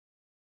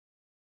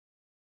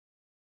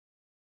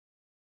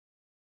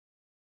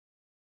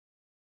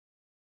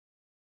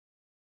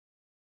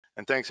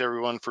And thanks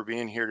everyone for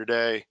being here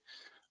today.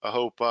 I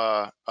hope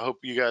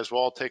you guys will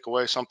all take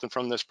away something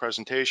from this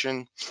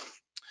presentation.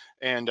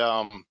 And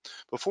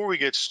before we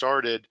get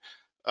started,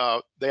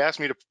 they asked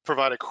me to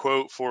provide a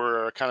quote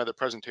for kind of the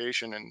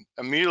presentation, and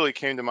immediately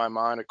came to my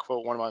mind a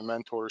quote one of my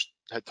mentors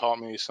had taught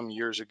me some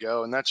years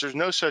ago, and that's: there's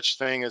no such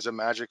thing as a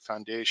magic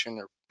foundation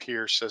or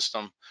pier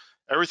system.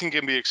 Everything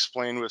can be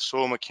explained with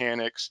soil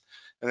mechanics,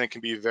 and then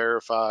can be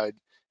verified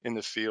in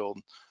the field.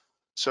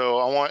 So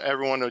I want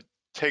everyone to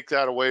take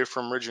that away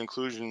from rigid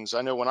inclusions.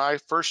 I know when I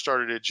first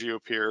started at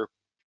Geopier,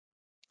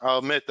 I'll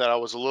admit that I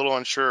was a little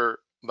unsure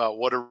about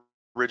what a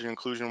rigid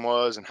inclusion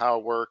was and how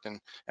it worked, and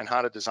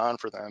how to design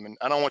for them. And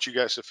I don't want you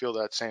guys to feel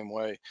that same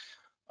way.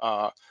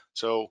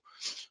 So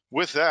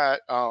with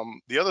that,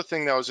 the other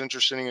thing that was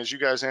interesting is you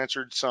guys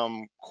answered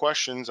some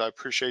questions. I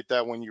appreciate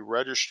that when you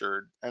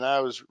registered. And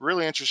I was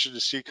really interested to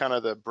see kind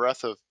of the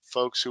breadth of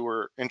folks who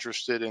were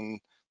interested in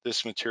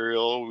this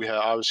material. We had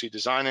obviously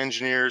design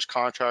engineers,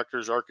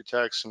 contractors,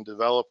 architects, and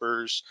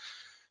developers.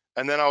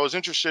 And then I was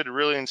interested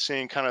really in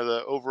seeing kind of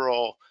the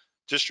overall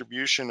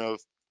distribution of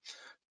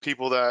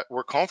people that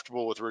were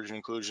comfortable with rigid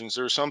inclusions.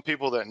 There were some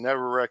people that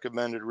never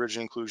recommended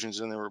rigid inclusions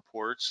in their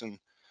reports, and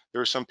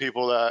there were some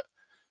people that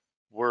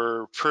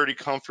were pretty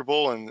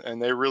comfortable,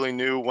 and they really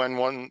knew when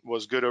one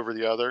was good over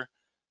the other,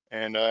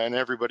 and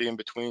everybody in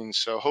between.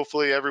 So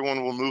hopefully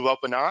everyone will move up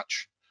a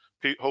notch.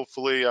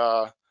 Hopefully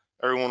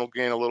everyone will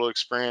gain a little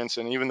experience,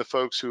 and even the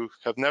folks who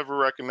have never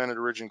recommended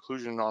a rigid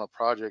inclusion on a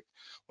project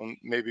will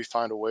maybe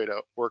find a way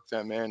to work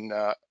them in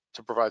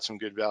to provide some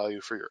good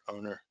value for your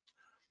owner.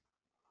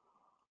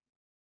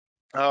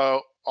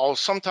 I'll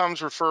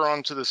sometimes refer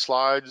onto the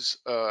slides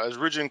as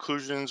rigid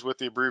inclusions with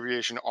the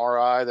abbreviation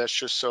RI. That's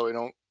just so we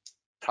don't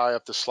tie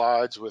up the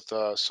slides with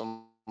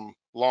some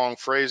long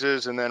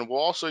phrases. And then we'll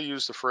also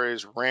use the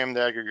phrase ram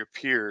dagger your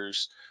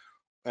peers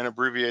and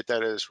abbreviate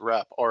that as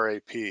RAP,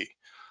 R-A-P.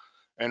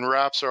 And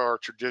RAPs are our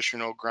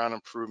traditional ground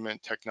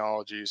improvement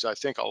technologies. I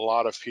think a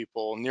lot of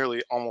people,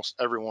 nearly almost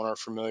everyone, are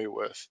familiar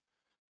with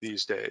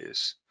these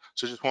days.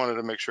 So just wanted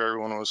to make sure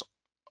everyone was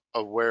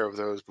aware of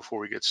those before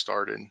we get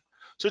started.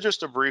 So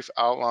just a brief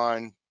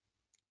outline.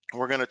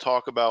 We're going to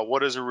talk about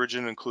what is a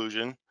rigid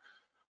inclusion.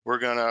 We're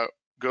going to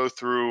go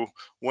through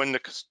when to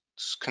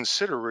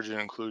consider rigid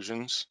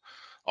inclusions.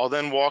 I'll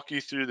then walk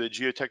you through the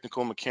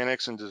geotechnical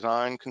mechanics and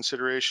design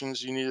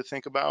considerations you need to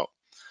think about.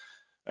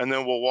 And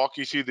then we'll walk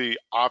you through the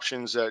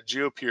options that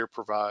Geopier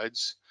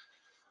provides.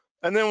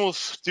 And then we'll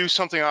do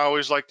something I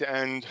always like to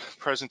end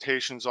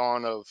presentations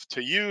on, of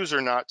to use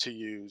or not to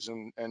use.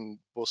 And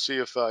we'll see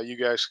if you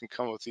guys can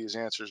come up with these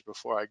answers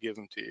before I give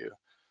them to you.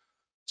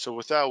 So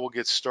with that, we'll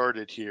get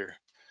started here.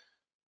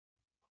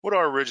 What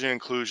are rigid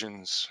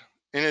inclusions?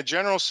 In a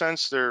general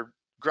sense, they're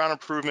ground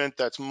improvement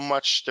that's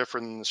much stiffer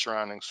than the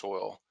surrounding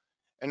soil.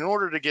 And in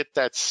order to get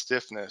that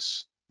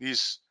stiffness,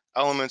 these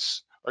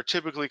elements are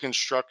typically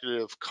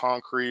constructed of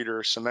concrete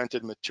or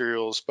cemented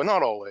materials, but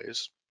not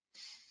always.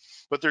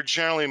 But they're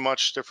generally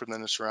much stiffer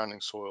than the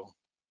surrounding soil.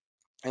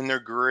 And they're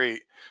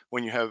great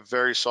when you have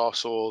very soft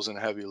soils and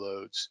heavy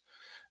loads.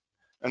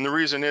 And the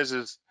reason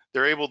is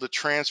they're able to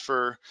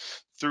transfer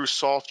through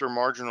softer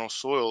marginal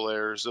soil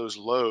layers those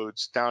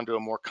loads down to a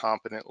more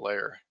competent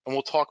layer. And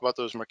we'll talk about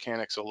those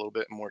mechanics a little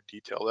bit in more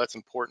detail. That's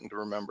important to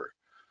remember.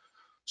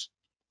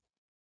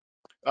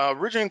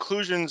 Rigid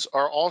inclusions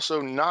are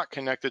also not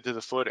connected to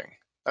the footing.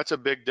 That's a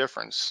big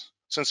difference.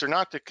 Since they're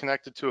not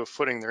connected to a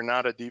footing, they're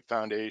not a deep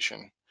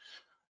foundation.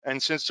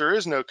 And since there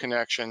is no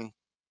connection,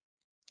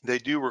 they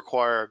do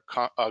require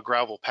a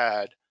gravel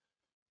pad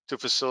to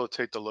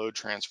facilitate the load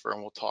transfer,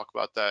 and we'll talk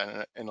about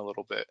that in a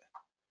little bit.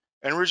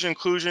 And rigid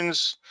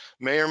inclusions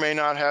may or may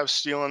not have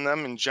steel in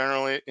them, and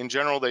in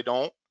general they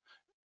don't.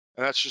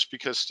 And that's just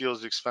because steel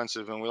is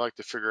expensive, and we like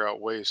to figure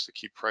out ways to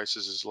keep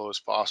prices as low as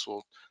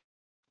possible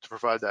to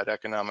provide that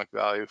economic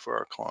value for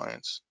our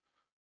clients.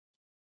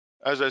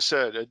 As I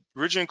said, a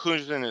rigid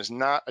inclusion is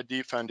not a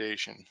deep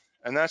foundation,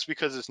 and that's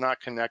because it's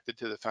not connected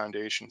to the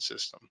foundation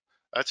system.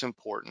 That's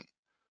important.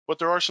 But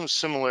there are some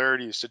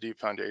similarities to deep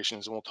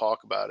foundations, and we'll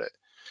talk about it.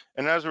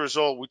 And as a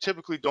result, we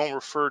typically don't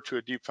refer to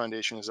a deep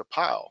foundation as a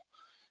pile.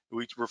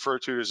 We refer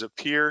to it as a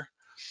pier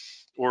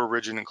or a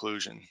rigid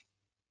inclusion.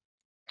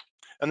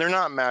 And they're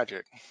not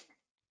magic.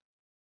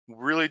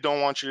 Really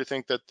don't want you to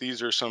think that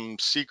these are some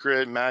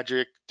secret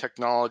magic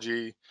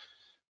technology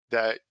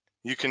that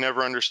you can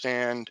never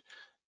understand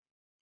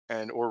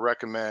or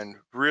recommend.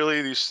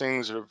 Really, these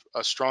things are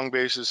a strong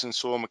basis in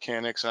soil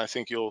mechanics, and I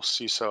think you'll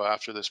see so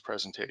after this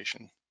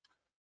presentation.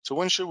 So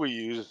when should we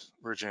use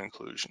rigid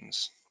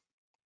inclusions?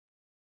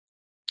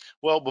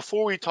 Well,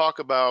 before we talk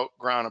about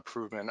ground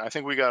improvement, I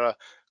think we gotta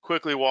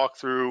quickly walk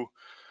through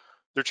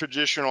the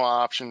traditional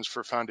options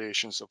for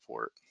foundation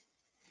support.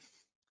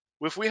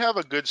 If we have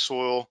a good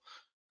soil,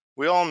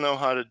 we all know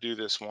how to do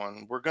this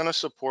one. We're gonna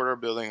support our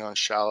building on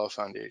shallow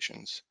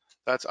foundations.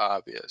 That's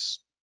obvious.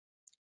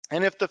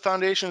 And if the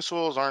foundation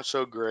soils aren't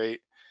so great,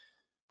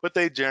 but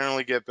they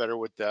generally get better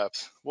with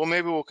depth, well,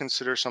 maybe we'll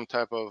consider some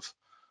type of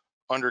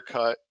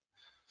undercut,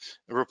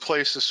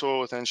 replace the soil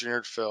with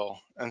engineered fill,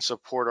 and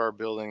support our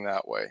building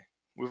that way.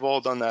 We've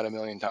all done that a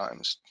million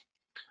times.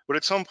 But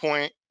at some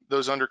point,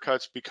 those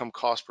undercuts become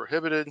cost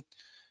prohibited,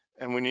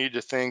 and we need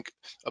to think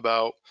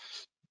about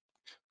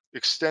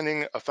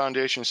extending a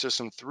foundation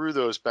system through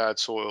those bad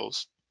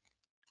soils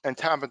and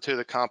tap into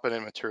the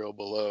competent material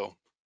below.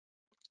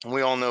 And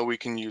we all know we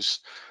can use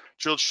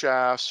drilled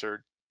shafts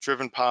or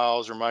driven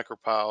piles or micro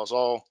piles,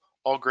 all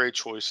great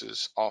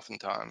choices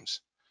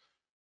oftentimes.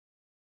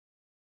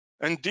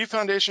 And deep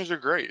foundations are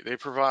great. They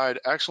provide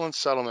excellent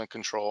settlement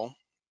control,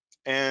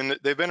 and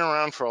they've been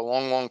around for a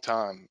long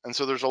time. And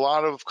so there's a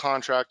lot of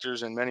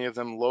contractors, and many of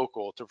them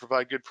local, to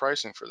provide good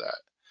pricing for that.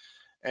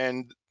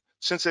 And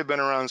since they've been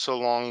around so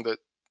long, that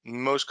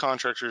most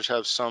contractors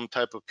have some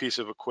type of piece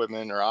of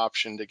equipment or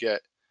option to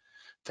get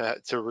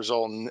to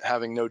result in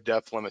having no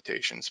depth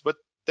limitations. But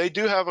they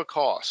do have a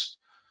cost.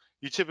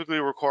 You typically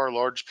require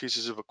large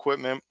pieces of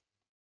equipment.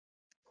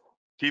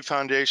 Deep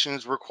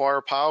foundations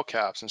require pile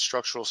caps and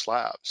structural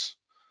slabs.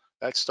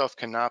 That stuff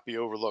cannot be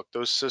overlooked.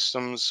 Those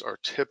systems are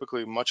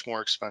typically much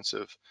more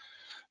expensive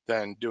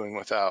than doing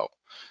without.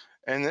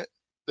 And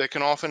they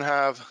can often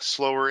have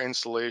slower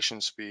installation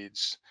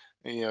speeds.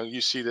 You know,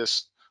 you see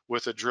this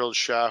with a drilled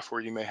shaft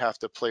where you may have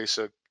to place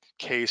a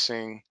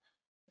casing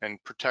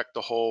and protect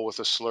the hole with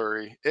a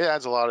slurry. It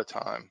adds a lot of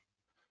time.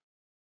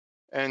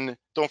 And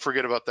don't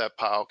forget about that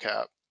pile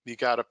cap. You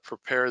got to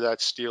prepare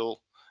that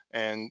steel,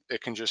 and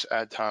it can just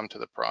add time to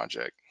the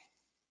project.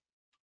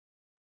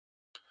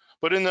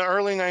 But in the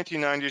early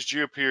 1990s,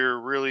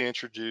 Geopier really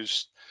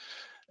introduced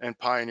and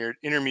pioneered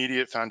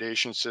intermediate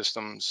foundation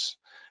systems.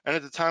 And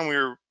at the time, we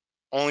were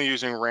only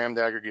using rammed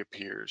aggregate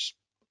piers.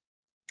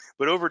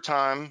 But over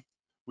time,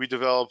 we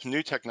developed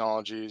new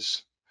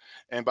technologies.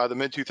 And by the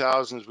mid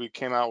 2000s, we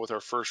came out with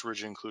our first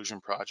rigid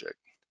inclusion project.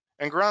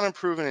 And ground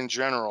improvement in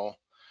general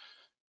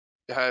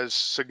has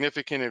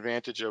significant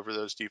advantage over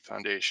those deep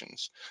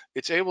foundations.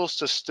 It's able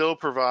to still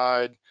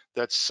provide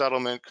that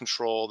settlement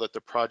control that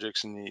the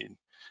projects need.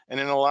 And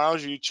it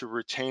allows you to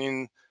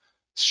retain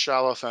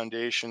shallow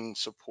foundation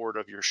support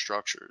of your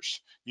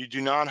structures. You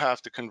do not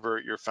have to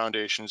convert your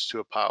foundations to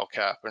a pile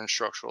cap and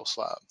structural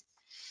slab.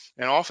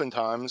 And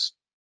oftentimes,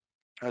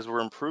 as we're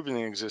improving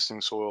the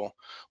existing soil,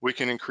 we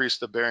can increase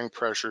the bearing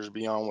pressures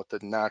beyond what the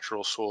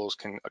natural soils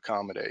can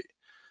accommodate.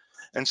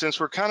 And since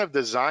we're kind of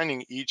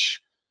designing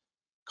each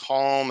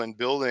column and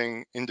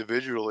building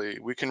individually,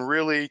 we can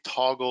really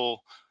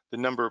toggle the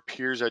number of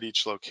piers at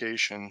each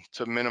location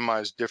to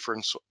minimize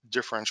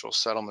differential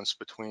settlements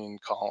between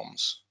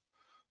columns.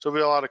 So we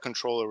have a lot of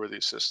control over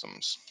these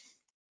systems.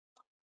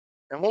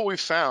 And what we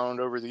found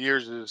over the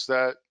years is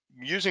that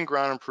using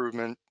ground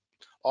improvement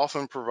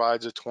often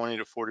provides a 20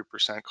 to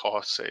 40%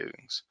 cost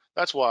savings.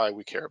 That's why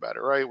we care about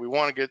it, right? We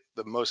want to get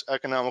the most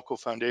economical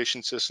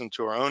foundation system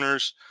to our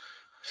owners,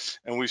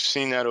 and we've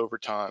seen that over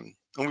time.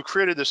 And we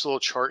created this little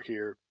chart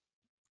here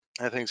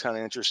I think it's kind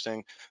of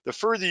interesting. The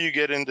further you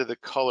get into the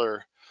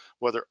color,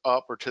 whether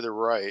up or to the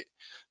right,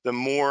 the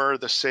more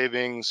the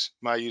savings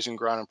by using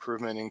ground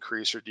improvement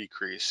increase or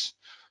decrease.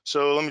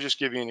 So let me just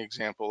give you an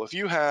example. If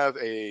you have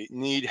a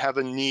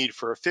need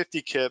for a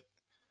 50 kip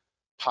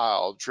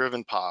pile,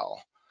 driven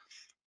pile,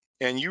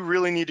 and you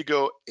really need to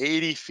go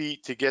 80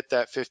 feet to get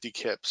that 50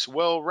 kips,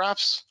 well,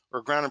 wraps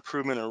or ground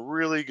improvement are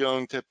really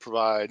going to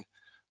provide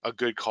a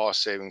good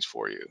cost savings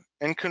for you.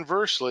 And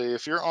conversely,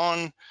 if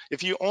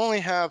you only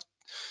have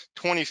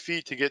 20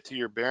 feet to get to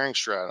your bearing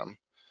stratum,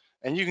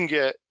 and you can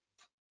get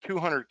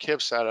 200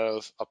 kips out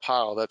of a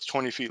pile that's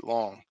 20 feet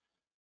long,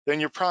 then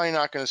you're probably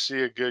not going to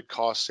see a good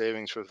cost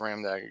savings with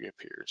rammed aggregate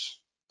piers.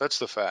 That's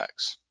the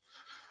facts.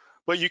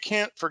 But you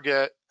can't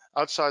forget,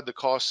 outside the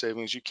cost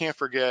savings, you can't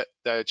forget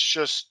that it's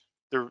just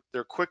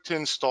they're quick to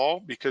install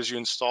because you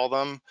install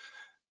them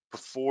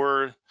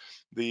before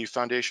the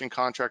foundation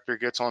contractor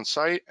gets on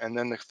site, and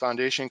then the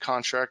foundation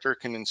contractor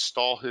can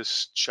install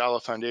his shallow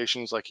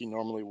foundations like he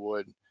normally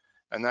would.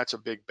 And that's a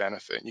big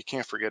benefit. You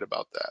can't forget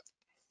about that.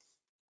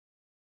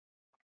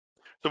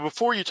 So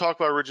before you talk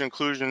about rigid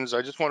inclusions,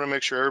 I just want to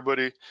make sure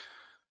everybody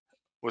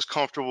was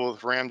comfortable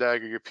with rammed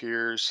aggregate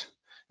piers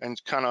and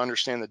kind of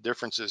understand the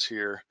differences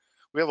here.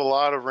 We have a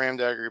lot of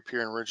rammed aggregate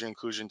pier and rigid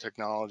inclusion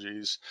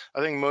technologies. I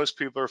think most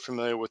people are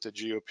familiar with the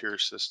Geopier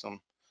system.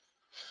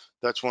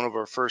 That's one of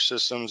our first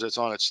systems. It's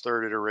on its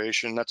third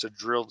iteration. That's a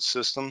drilled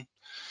system.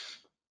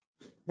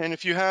 And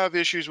if you have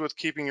issues with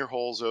keeping your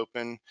holes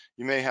open,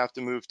 you may have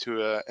to move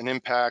to an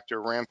impact or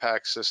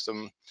rampack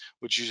system,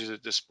 which uses a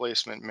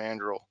displacement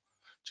mandrel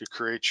to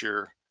create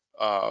your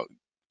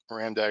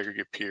rammed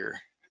aggregate pier.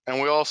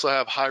 And we also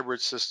have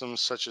hybrid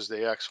systems such as the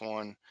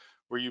X1,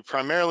 where you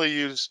primarily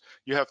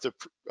you have to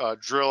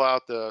drill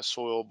out the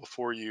soil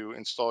before you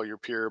install your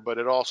pier, but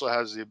it also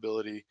has the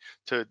ability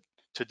to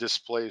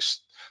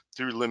displace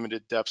through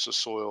limited depths of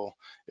soil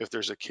if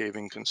there's a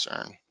caving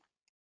concern.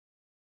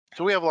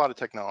 So we have a lot of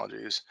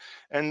technologies,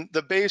 and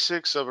the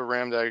basics of a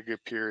rammed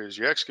aggregate pier is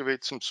you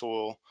excavate some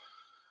soil,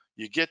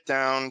 you get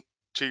down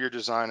to your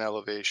design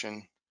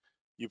elevation,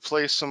 you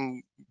place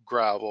some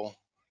gravel,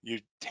 you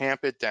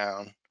tamp it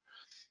down,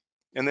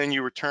 and then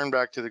you return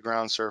back to the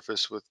ground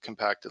surface with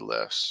compacted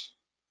lifts.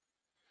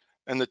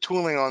 And the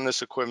tooling on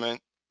this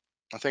equipment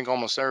I think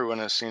almost everyone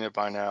has seen it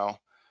by now.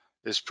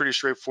 It's pretty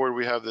straightforward.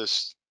 We have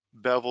this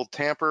beveled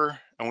tamper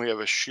and we have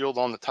a shield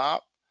on the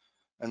top,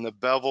 and the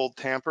beveled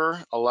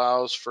tamper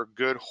allows for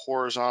good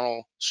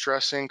horizontal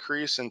stress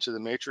increase into the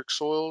matrix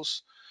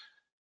soils,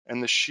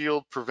 and the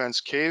shield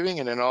prevents caving,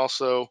 and it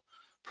also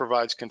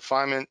provides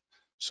confinement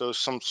so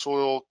some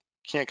soil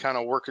can't kind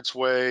of work its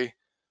way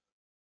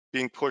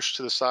being pushed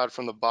to the side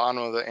from the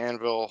bottom of the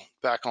anvil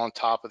back on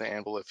top of the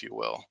anvil, if you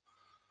will.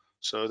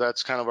 So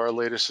that's kind of our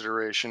latest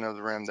iteration of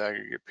the rammed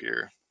aggregate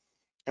pier.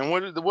 And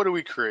what do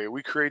we create?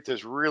 We create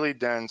this really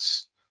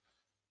dense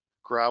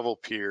gravel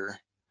pier,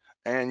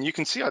 and you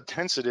can see how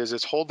dense it is.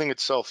 It's holding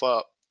itself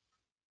up,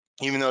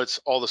 even though it's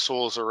all the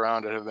soils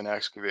around it have been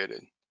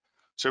excavated.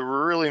 So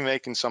we're really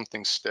making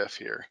something stiff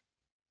here.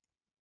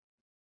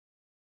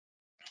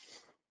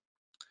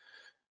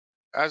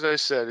 As I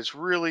said, it's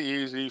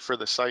really easy for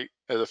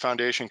the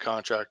foundation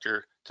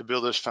contractor to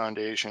build those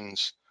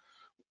foundations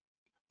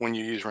when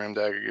you use rammed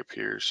aggregate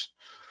piers.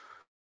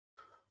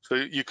 So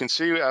you can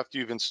see after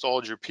you've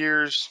installed your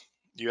piers,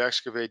 you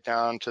excavate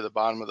down to the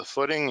bottom of the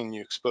footing and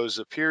you expose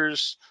the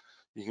piers.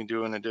 You can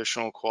do an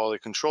additional quality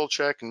control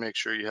check and make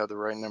sure you have the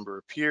right number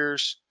of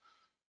piers.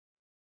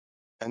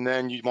 And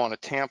then you want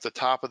to tamp the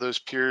top of those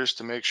piers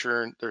to make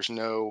sure there's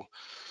no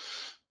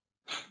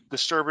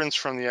disturbance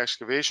from the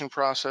excavation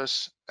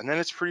process. And then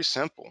it's pretty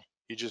simple.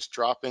 You just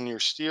drop in your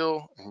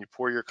steel and you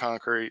pour your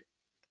concrete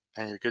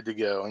and you're good to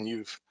go. And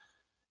you've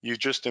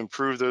just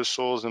improved those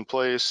soils in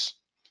place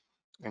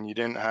and you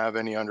didn't have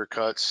any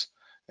undercuts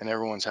and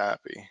everyone's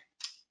happy.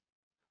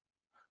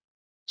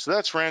 So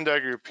that's rammed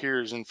aggregate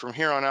piers, and from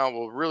here on out,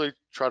 we'll really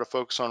try to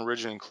focus on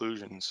rigid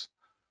inclusions.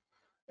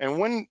 And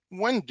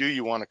when do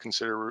you want to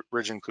consider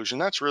rigid inclusion?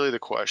 That's really the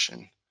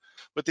question.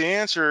 But the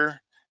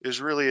answer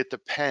is really it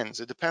depends.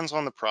 It depends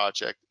on the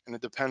project and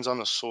it depends on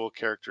the soil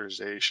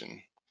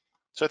characterization.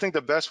 So I think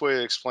the best way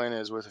to explain it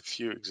is with a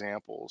few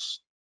examples.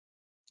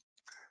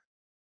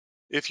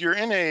 If you're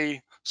in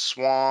a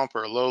swamp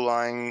or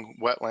low-lying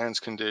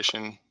wetlands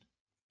condition,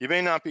 you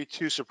may not be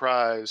too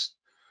surprised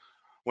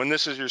when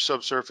this is your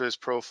subsurface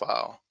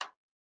profile.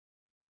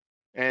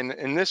 And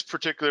in this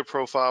particular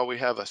profile, we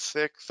have a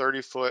thick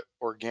 30-foot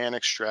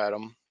organic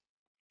stratum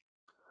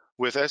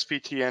with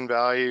SPTN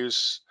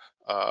values.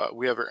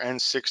 We have our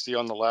N60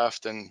 on the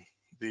left and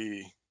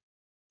the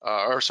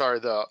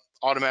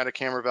automatic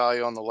camera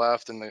value on the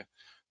left and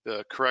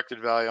the corrected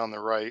value on the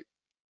right.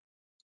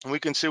 And we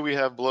can see we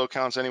have blow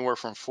counts anywhere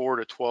from 4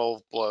 to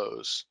 12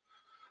 blows.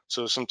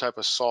 So some type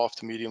of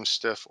soft, medium,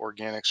 stiff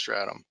organic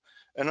stratum.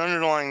 And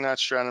underlying that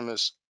stratum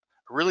is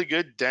a really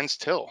good dense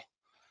till.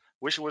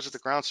 Wish it was at the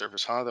ground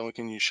surface, huh? Then we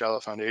can use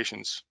shallow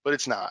foundations, but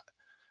it's not.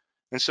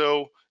 And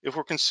so if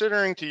we're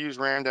considering to use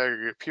rammed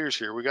aggregate piers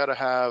here, we got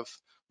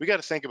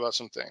to think about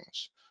some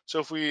things. So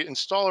if we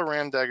install a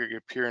rammed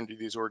aggregate pier into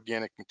these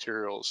organic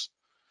materials,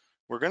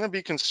 we're going to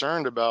be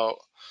concerned about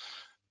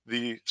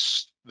the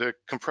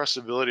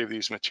compressibility of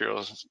these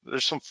materials.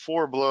 There's some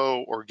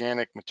 4-blow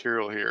organic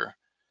material here,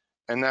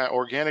 and that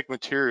organic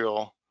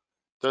material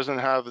doesn't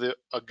have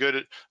a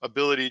good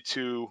ability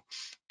to,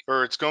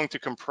 or it's going to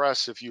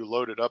compress if you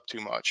load it up too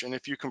much. And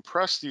if you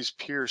compress these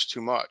piers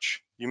too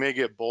much, you may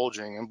get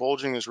bulging, and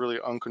bulging is really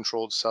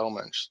uncontrolled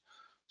settlements.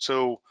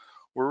 So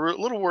we're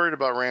a little worried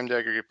about rammed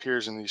aggregate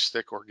piers in these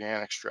thick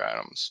organic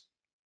stratums.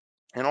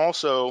 And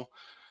also,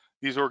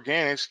 these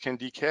organics can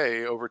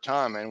decay over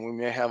time, and we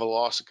may have a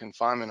loss of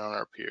confinement on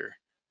our pier.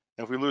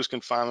 And if we lose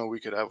confinement,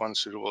 we could have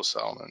unsuitable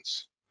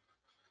settlements.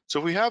 So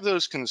if we have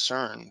those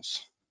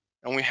concerns,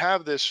 and we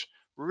have this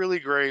really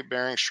great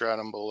bearing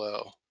stratum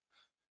below,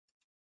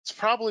 it's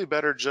probably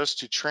better just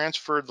to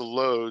transfer the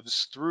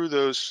loads through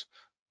those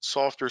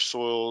softer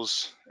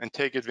soils and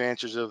take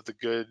advantage of the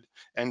good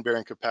end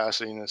bearing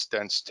capacity in this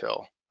dense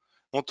till.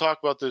 We'll talk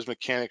about those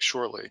mechanics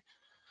shortly,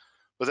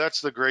 but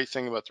that's the great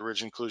thing about the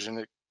rigid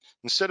inclusion.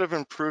 Instead of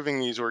improving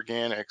these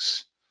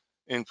organics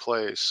in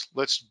place,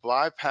 let's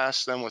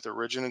bypass them with a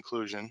rigid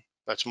inclusion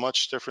that's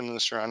much stiffer than the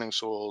surrounding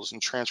soils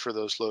and transfer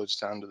those loads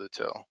down to the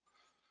till.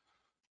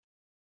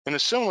 In a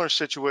similar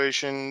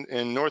situation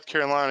in North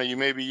Carolina, you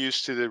may be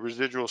used to the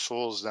residual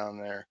soils down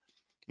there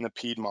in the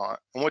Piedmont.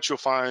 And what you'll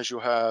find is you'll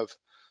have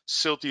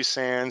silty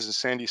sands and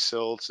sandy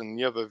silts, and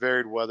you have a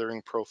varied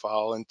weathering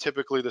profile. And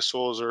typically the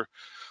soils are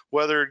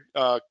weathered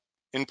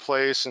in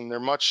place, and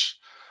they're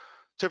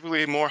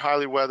typically more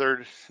highly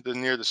weathered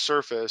than near the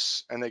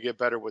surface, and they get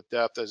better with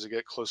depth as they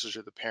get closer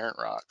to the parent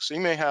rock. So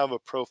you may have a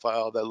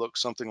profile that looks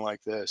something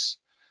like this.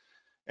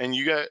 And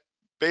you get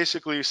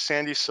basically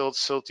sandy silt,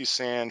 silty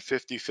sand,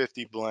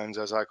 50-50 blends,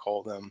 as I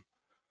call them,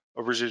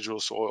 of residual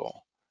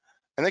soil.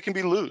 And they can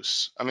be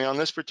loose. I mean, on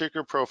this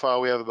particular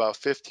profile, we have about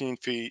 15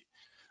 feet.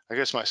 I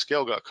guess my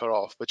scale got cut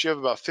off, but you have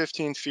about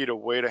 15 feet of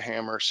weight of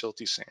hammer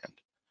silty sand.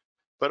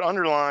 But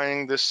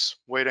underlying this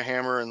weight of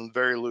hammer and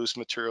very loose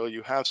material,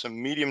 you have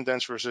some medium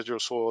dense residual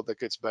soil that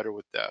gets better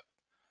with depth.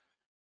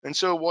 And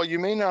so while you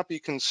may not be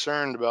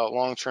concerned about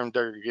long-term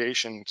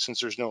degradation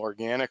since there's no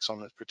organics on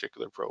this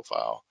particular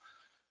profile,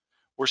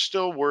 we're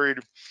still worried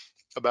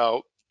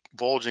about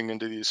bulging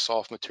into these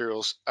soft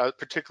materials,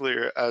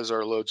 particularly as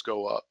our loads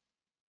go up.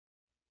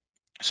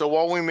 So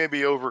while we may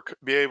be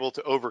able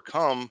to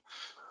overcome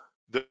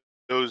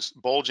those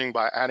bulging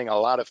by adding a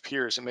lot of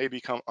piers, it may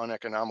become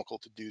uneconomical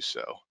to do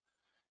so.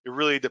 It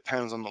really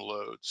depends on the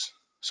loads.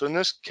 So in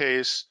this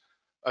case,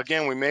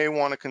 again, we may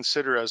want to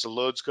consider, as the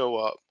loads go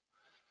up,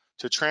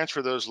 to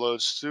transfer those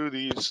loads through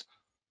these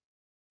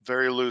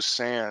very loose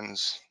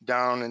sands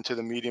down into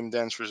the medium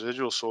dense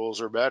residual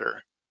soils or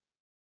better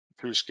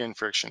through skin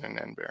friction and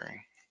end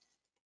bearing.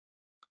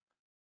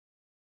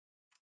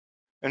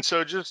 And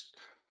so just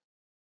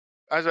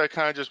as I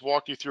kind of just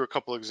walked you through a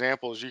couple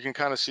examples, you can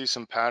kind of see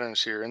some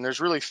patterns here. And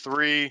there's really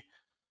three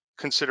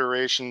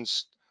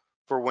considerations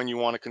for when you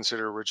want to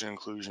consider rigid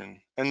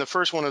inclusion. And the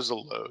first one is the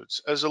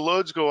loads. As the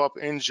loads go up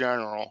in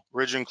general,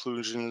 rigid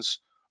inclusions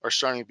are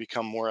starting to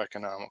become more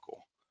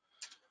economical.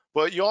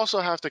 But you also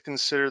have to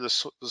consider the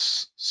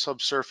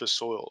subsurface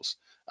soils.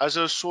 As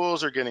those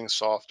soils are getting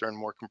softer and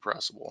more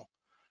compressible,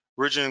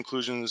 rigid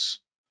inclusions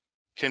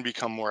can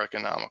become more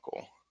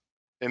economical.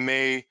 It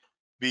may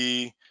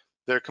be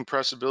their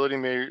compressibility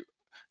may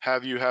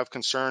have you have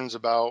concerns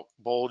about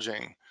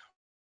bulging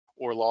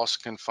or loss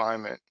of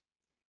confinement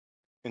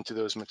into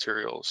those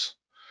materials.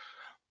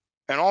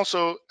 And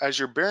also, as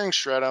you're bearing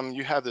stratum,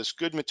 you have this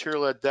good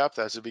material at depth.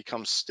 As it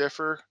becomes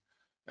stiffer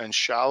and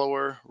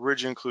shallower,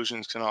 rigid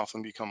inclusions can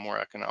often become more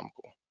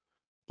economical.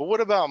 But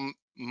what about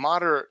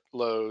moderate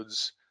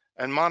loads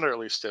and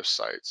moderately stiff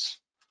sites?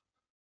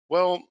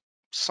 Well,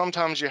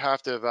 sometimes you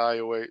have to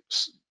evaluate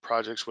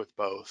projects with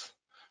both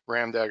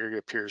rammed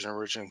aggregate piers and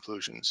rigid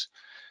inclusions.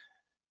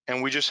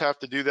 And we just have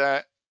to do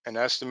that and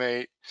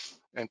estimate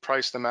and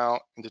price them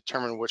out and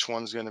determine which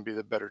one's going to be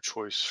the better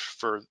choice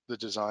for the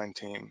design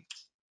team.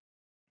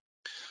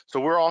 So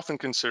we're often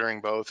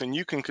considering both, and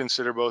you can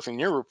consider both in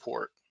your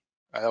report.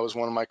 That was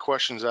one of my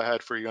questions I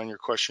had for you on your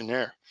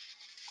questionnaire.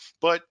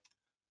 But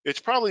it's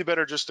probably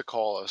better just to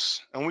call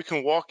us, and we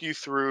can walk you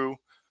through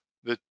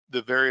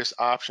the various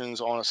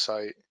options on a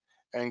site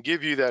and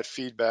give you that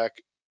feedback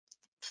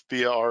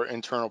via our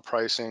internal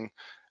pricing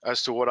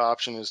as to what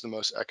option is the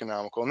most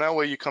economical. And that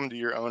way you come to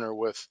your owner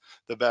with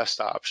the best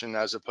option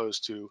as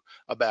opposed to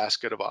a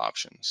basket of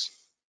options.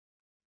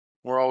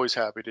 We're always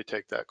happy to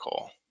take that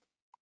call.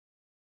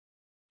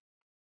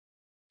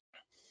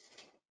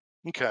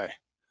 Okay,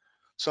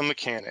 some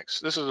mechanics.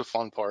 This is a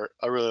fun part.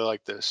 I really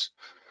like this.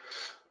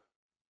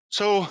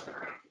 So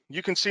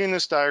you can see in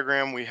this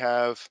diagram, we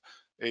have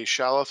a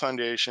shallow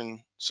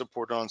foundation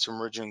supported on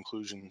some rigid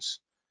inclusions.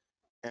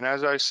 And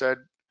as I said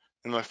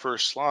in my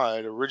first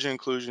slide, a rigid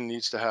inclusion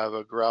needs to have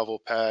a gravel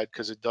pad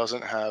because it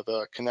doesn't have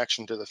a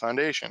connection to the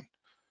foundation.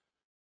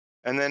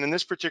 And then in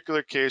this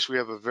particular case, we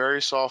have a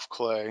very soft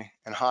clay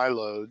and high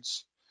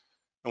loads.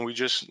 And we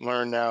just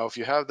learned now, if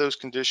you have those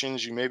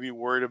conditions, you may be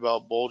worried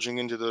about bulging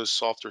into those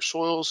softer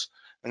soils.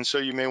 And so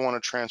you may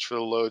want to transfer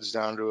the loads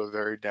down to a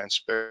very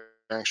dense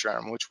bearing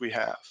stratum, which we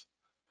have.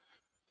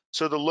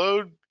 So the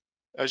load,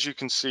 as you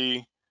can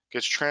see,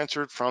 gets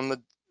transferred from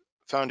the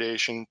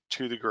foundation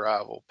to the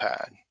gravel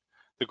pad.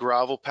 The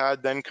gravel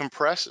pad then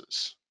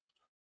compresses.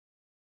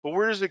 But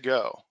where does it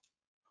go?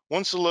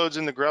 Once the load's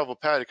in the gravel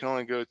pad, it can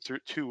only go through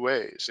two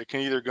ways. It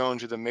can either go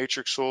into the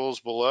matrix soils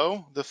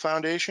below the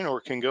foundation or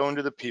it can go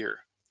into the pier.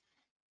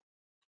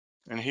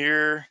 And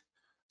here,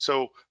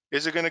 so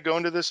is it going to go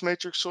into this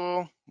matrix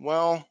soil?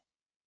 Well,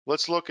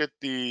 let's look at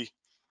the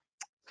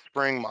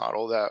spring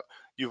model that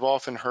you've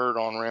often heard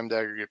on rammed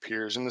aggregate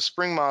piers. And the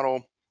spring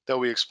model that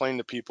we explain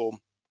to people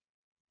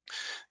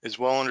is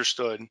well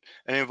understood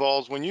and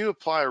involves when you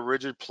apply a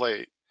rigid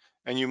plate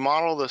and you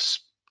model the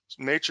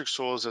matrix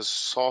soils as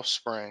soft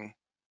spring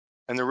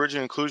and the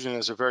rigid inclusion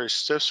is a very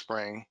stiff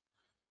spring,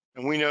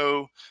 and we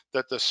know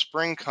that the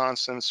spring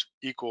constants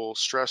equal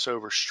stress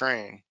over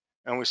strain,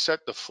 and we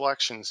set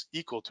deflections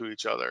equal to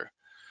each other.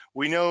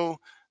 We know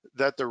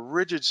that the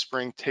rigid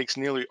spring takes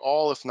nearly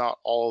all, if not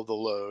all, of the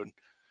load,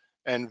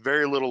 and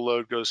very little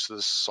load goes to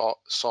the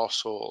soft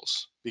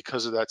soils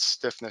because of that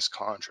stiffness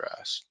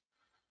contrast.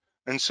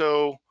 And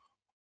so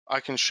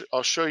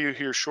I'll show you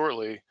here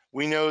shortly.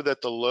 We know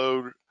that the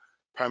load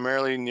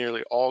primarily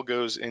nearly all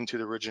goes into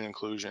the rigid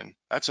inclusion.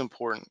 That's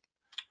important.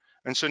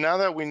 And so now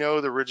that we know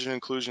the rigid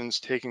inclusion is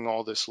taking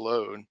all this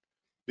load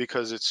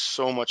because it's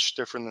so much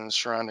stiffer than the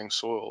surrounding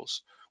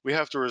soils, we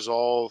have to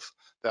resolve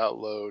that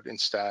load in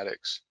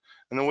statics.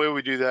 And the way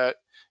we do that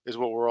is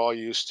what we're all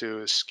used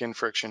to, is skin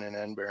friction and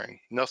end bearing.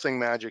 Nothing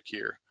magic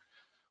here.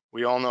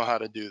 We all know how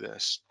to do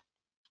this.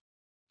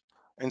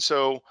 And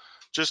so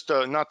just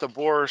not to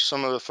bore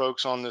some of the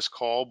folks on this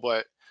call,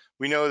 but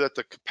we know that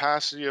the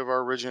capacity of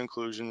our rigid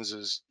inclusions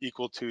is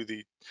equal to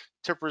the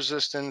tip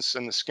resistance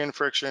and the skin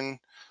friction.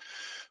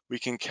 We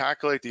can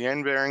calculate the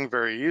end bearing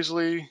very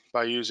easily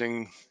by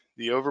using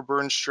the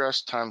overburden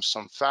stress times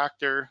some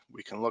factor.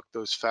 We can look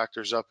those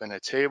factors up in a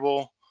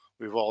table.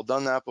 We've all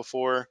done that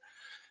before.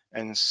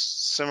 And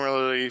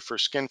similarly for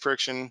skin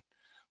friction,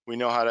 we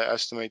know how to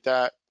estimate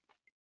that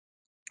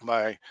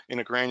by, in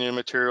a granular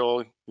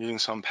material, using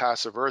some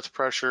passive earth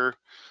pressure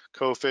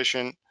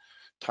coefficient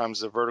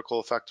times the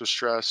vertical effective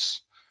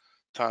stress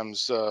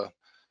times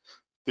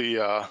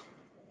the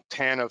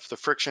tan of the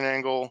friction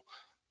angle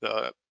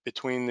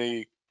between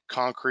the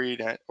concrete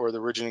or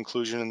the rigid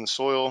inclusion in the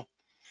soil.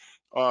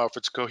 If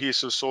it's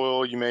cohesive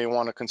soil, you may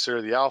want to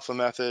consider the alpha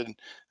method, and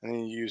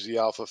then you use the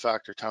alpha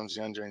factor times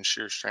the undrained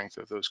shear strength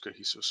of those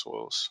cohesive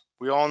soils.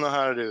 We all know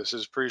how to do this.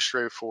 It's pretty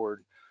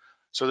straightforward.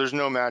 So there's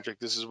no magic.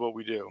 This is what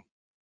we do.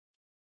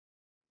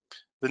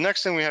 The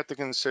next thing we have to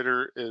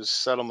consider is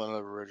settlement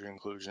of rigid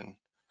inclusion.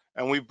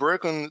 And we've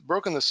broken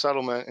the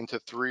settlement into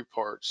 3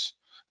 parts,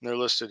 and they're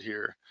listed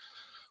here.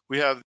 We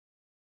have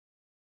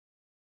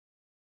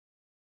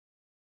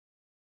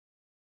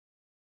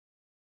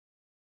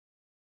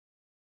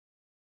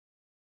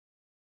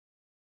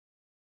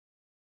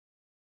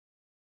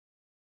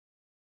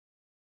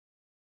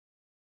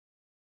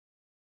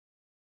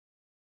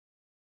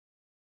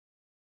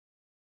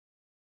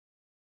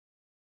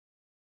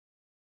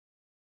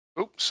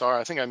oops, sorry,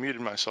 I think I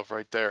muted myself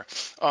right there.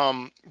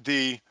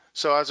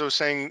 So as I was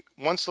saying,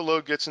 once the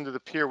load gets into the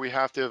pier, we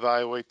have to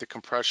evaluate the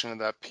compression of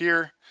that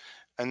pier.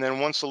 And then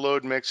once the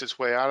load makes its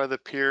way out of the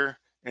pier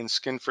in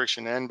skin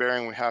friction end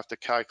bearing, we have to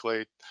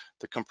calculate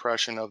the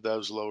compression of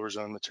those lower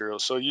zone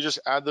materials. So you just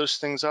add those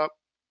things up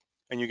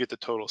and you get the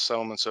total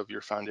settlements of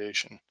your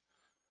foundation.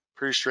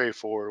 Pretty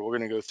straightforward. We're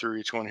going to go through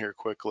each one here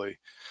quickly.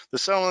 The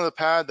settlement of the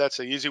pad, that's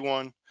an easy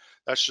one.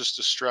 That's just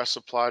the stress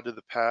applied to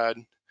the pad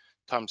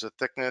times the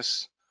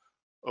thickness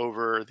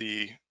over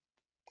the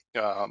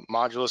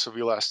modulus of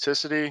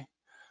elasticity.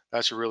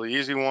 That's a really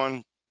easy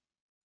one.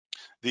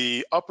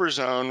 The upper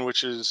zone,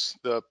 which is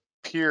the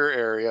pier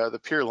area, the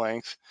pier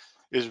length,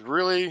 is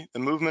really the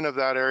movement of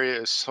that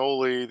area is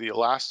solely the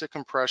elastic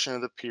compression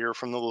of the pier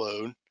from the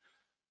load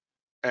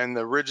and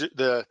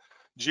the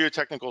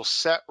geotechnical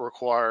set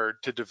required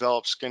to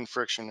develop skin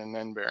friction and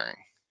end bearing.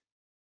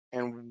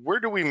 And where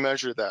do we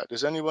measure that?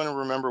 Does anyone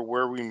remember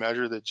where we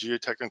measure the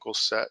geotechnical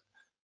set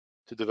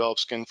to develop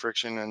skin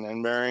friction and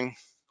end bearing?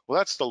 Well,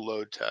 that's the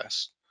load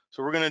test.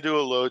 So we're going to do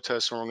a load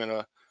test, and we're going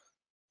to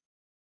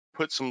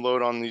put some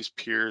load on these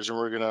piers, and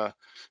we're going to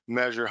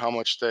measure how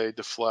much they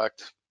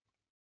deflect.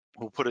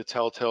 We'll put a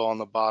telltale on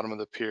the bottom of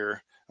the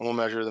pier, and we'll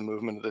measure the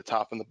movement at the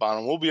top and the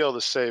bottom. We'll be able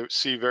to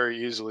see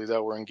very easily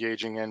that we're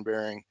engaging end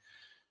bearing,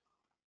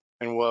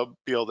 and we'll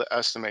be able to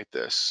estimate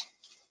this.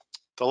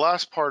 The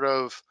last part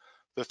of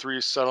the 3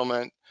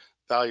 settlement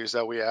values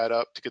that we add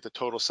up to get the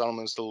total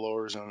settlements, the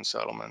lower zone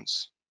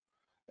settlements.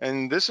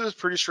 And this is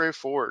pretty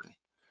straightforward.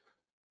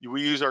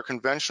 We use our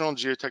conventional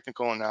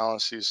geotechnical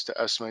analyses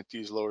to estimate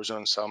these lower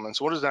zone settlements.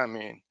 What does that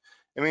mean?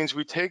 It means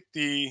we take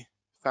the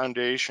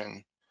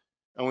foundation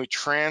and we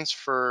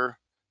transfer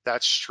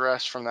that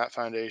stress from that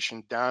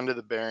foundation down to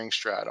the bearing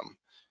stratum.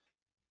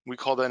 We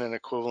call that an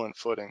equivalent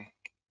footing.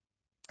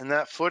 And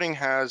that footing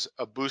has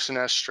a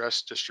Boussinesq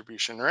stress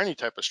distribution, or any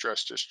type of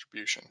stress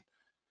distribution.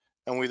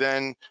 And we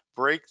then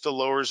break the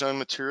lower zone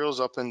materials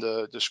up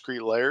into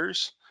discrete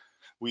layers.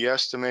 We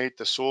estimate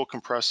the soil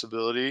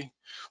compressibility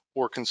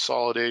or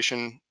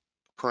consolidation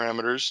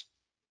parameters,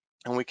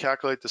 and we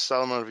calculate the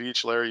settlement of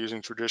each layer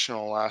using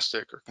traditional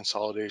elastic or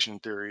consolidation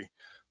theory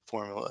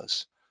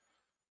formulas.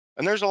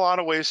 And there's a lot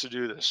of ways to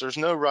do this. There's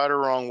no right or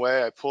wrong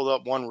way. I pulled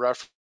up one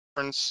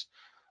reference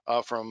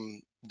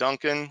from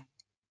Duncan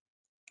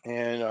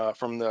and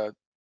from the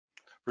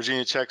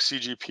Virginia Tech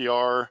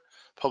CGPR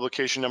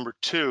publication number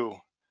 2.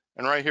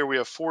 And right here we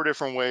have 4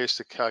 different ways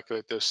to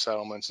calculate those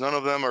settlements. None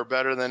of them are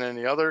better than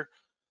any other.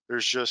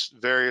 There's just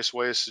various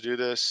ways to do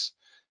this,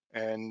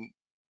 and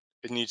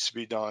it needs to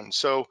be done.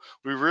 So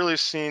we've really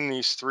seen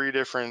these 3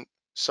 different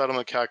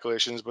settlement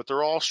calculations, but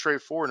they're all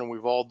straightforward and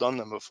we've all done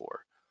them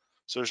before.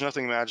 So there's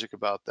nothing magic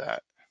about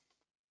that.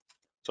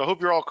 So I hope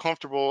you're all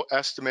comfortable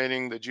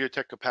estimating the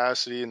geotech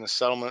capacity and the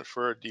settlement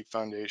for a deep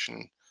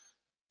foundation.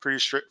 Pretty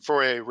straight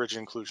for a rigid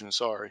inclusion,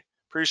 sorry.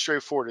 Pretty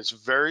straightforward. It's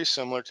very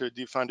similar to a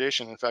deep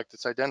foundation. In fact,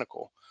 it's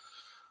identical.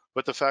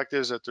 But the fact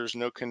is that there's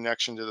no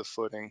connection to the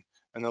footing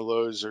and the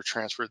loads are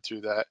transferred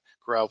through that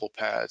gravel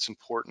pad. It's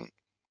important.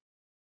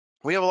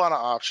 We have a lot of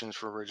options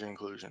for rigid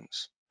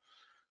inclusions.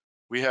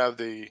 We have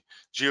the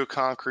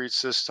geoconcrete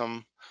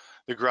system,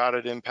 the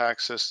grouted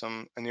impact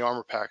system, and the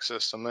armor pack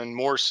system, and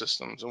more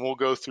systems. And we'll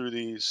go through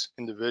these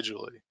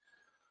individually.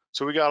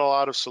 So we got a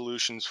lot of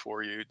solutions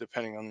for you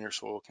depending on your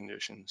soil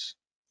conditions.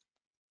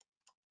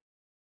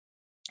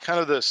 Kind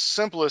of the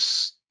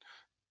simplest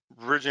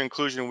rigid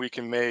inclusion we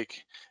can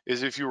make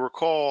is, if you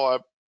recall, I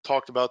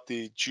talked about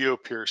the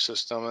Geopier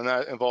system, and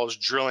that involves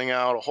drilling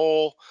out a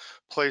hole,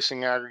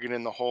 placing aggregate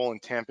in the hole,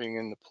 and tamping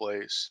into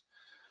place.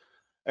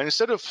 And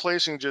instead of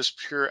placing just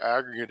pure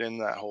aggregate in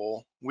that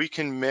hole, we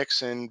can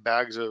mix in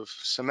bags of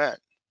cement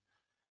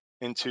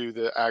into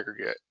the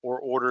aggregate, or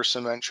order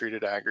cement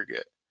treated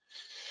aggregate.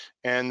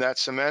 And that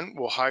cement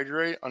will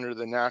hydrate under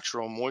the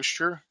natural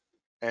moisture,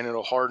 and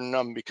it'll harden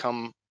up and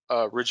become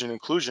a rigid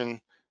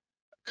inclusion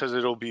because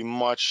it'll be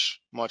much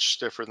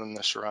stiffer than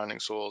the surrounding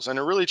soils. And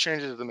it really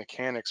changes the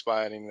mechanics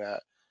by adding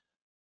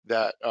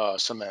that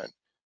cement.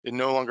 It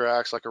no longer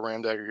acts like a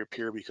rammed aggregate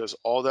pier because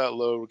all that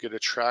load will get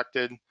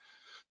attracted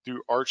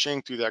through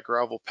arching through that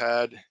gravel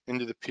pad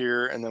into the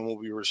pier, and then will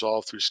be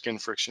resolved through skin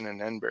friction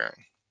and end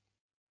bearing.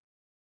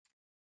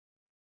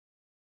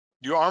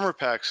 Your armor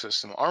pack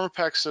system. Armor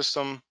pack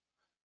system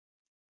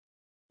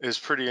is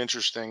pretty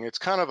interesting. It's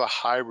kind of a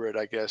hybrid,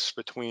 I guess,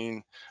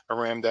 between a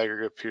rammed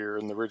aggregate pier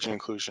and the rigid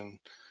inclusion.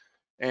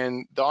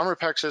 And the armor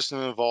pack system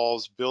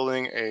involves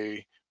building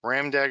a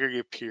rammed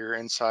aggregate pier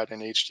inside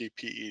an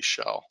HDPE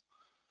shell.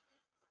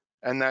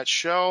 And that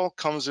shell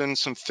comes in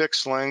some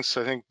fixed lengths,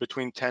 I think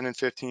between 10 and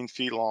 15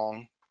 feet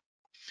long.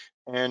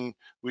 And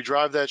we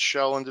drive that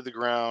shell into the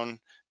ground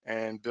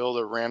and build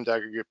a rammed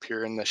aggregate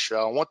pier in the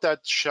shell. And what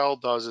that shell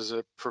does is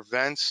it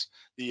prevents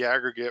the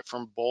aggregate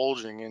from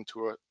bulging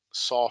into a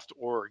soft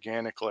or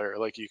organic layer,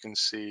 like you can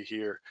see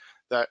here.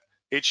 That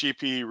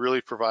HDPE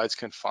really provides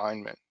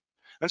confinement.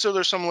 And so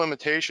there's some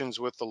limitations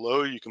with the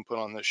load you can put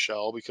on this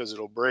shell because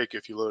it'll break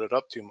if you load it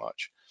up too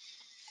much.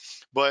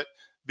 But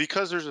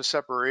because there's a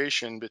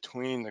separation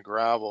between the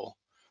gravel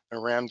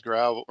and rammed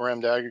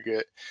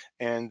aggregate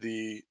and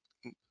the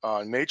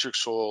matrix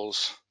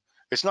soils,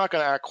 it's not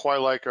going to act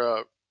quite like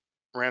a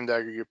rammed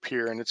aggregate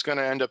pier, and it's going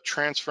to end up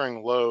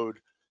transferring load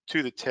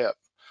to the tip.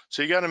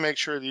 So you got to make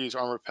sure these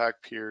armor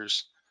pack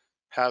piers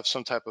have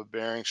some type of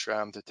bearing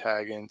stratum to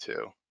tag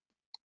into.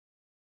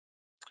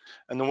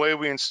 And the way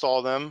we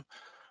install them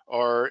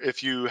are,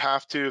 if you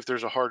have to, if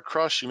there's a hard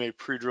crust, you may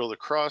pre-drill the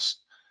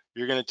crust.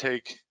 You're going to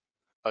take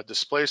a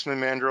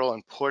displacement mandrel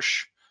and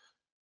push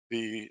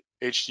the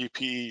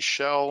HDPE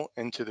shell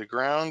into the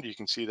ground. You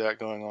can see that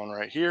going on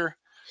right here.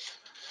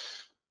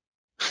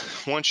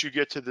 Once you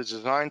get to the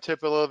design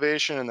tip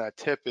elevation and that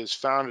tip is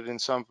founded in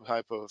some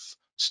type of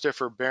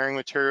stiffer bearing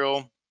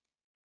material,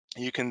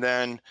 you can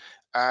then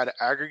add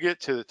aggregate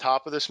to the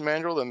top of this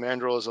mandrel. The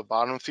mandrel is a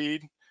bottom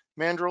feed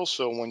mandrel,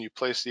 so when you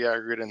place the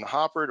aggregate in the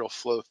hopper, it'll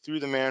flow through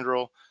the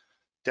mandrel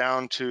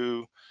down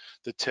to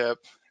the tip,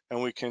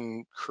 and we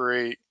can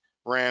create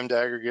rammed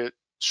aggregate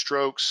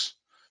strokes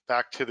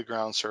back to the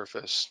ground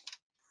surface.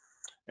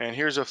 And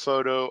here's a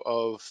photo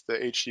of the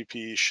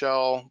HDPE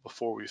shell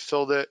before we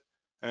filled it.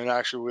 And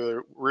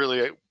actually,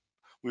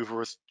 we've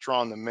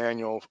withdrawn the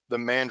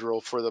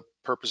mandrel for the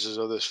purposes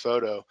of this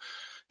photo.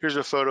 Here's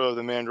a photo of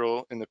the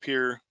mandrel in the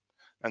pier,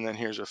 and then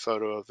here's a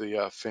photo of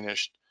the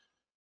finished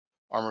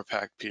armor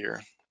pack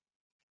pier.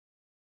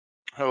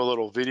 I have a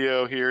little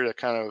video here that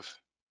kind of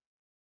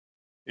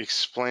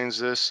explains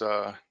this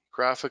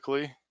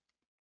graphically.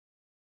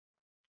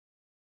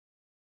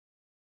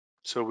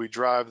 So we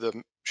drive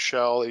the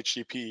shell,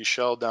 HDPE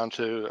shell, down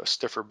to a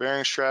stiffer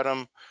bearing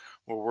stratum.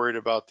 We're worried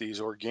about these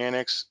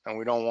organics, and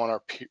we don't want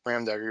our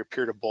rammed aggregate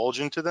pier to bulge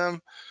into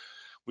them.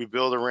 We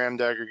build a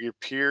rammed aggregate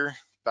pier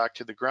back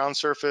to the ground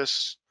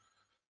surface,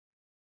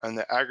 and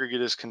the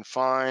aggregate is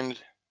confined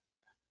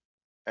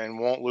and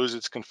won't lose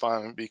its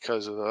confinement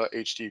because of the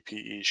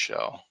HDPE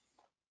shell.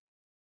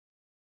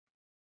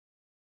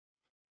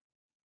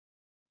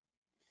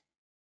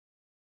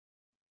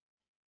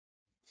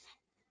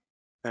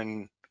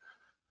 And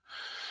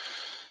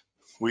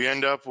we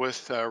end up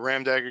with a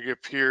rammed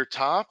aggregate pier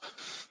top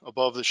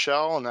above the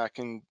shell, and that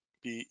can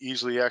be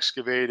easily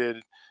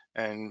excavated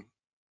and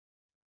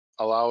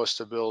allow us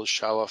to build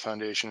shallow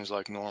foundations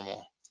like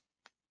normal.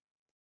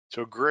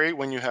 So great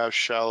when you have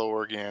shallow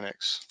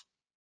organics.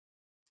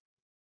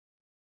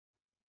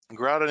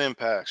 Grouted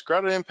impacts.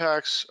 Grouted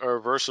impacts are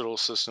a versatile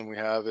system we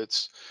have. The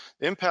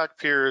impact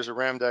pier is a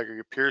rammed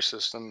aggregate pier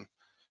system,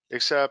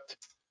 except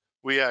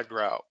we add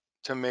grout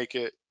to make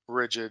it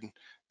rigid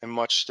and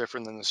much stiffer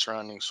than the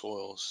surrounding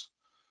soils.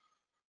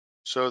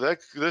 So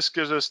this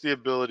gives us the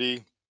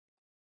ability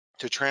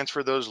to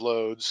transfer those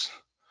loads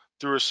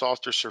through a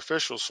softer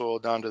superficial soil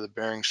down to the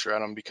bearing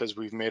stratum because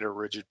we've made a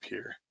rigid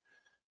pier.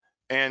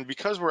 And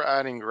because we're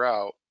adding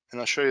grout, and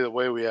I'll show you the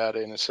way we add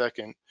it in a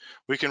second,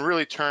 we can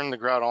really turn the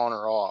grout on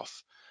or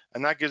off.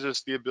 And that gives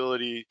us the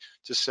ability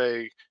to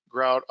say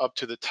grout up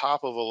to the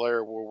top of a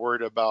layer we're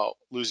worried about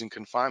losing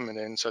confinement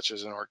in, such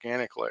as an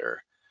organic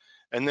layer.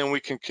 And then we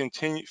can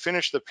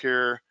finish the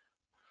pier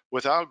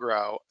without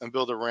grout and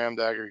build a rammed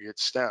aggregate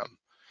stem.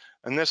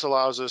 And this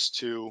allows us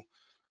to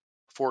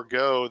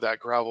forego that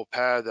gravel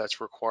pad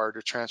that's required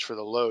to transfer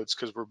the loads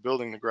because we're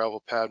building the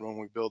gravel pad when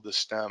we build the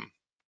stem.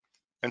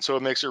 And so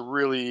it makes it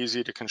really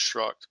easy to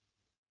construct.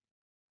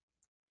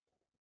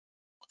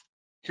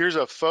 Here's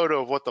a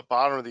photo of what the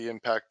bottom of the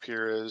impact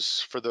pier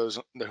is for those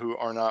who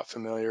are not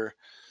familiar.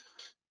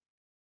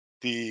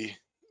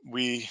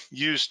 We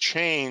use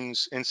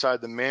chains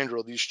inside the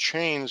mandrel. These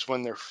chains,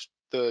 when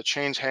the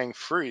chains hang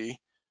free,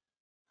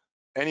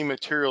 any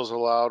materials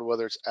allowed,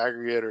 whether it's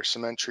aggregate or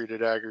cement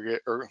treated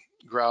aggregate or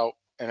grout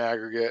and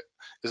aggregate,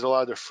 is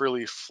allowed to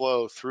freely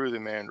flow through the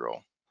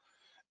mandrel.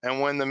 And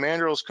when the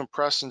mandrel is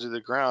compressed into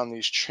the ground,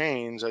 these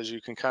chains, as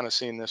you can kind of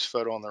see in this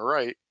photo on the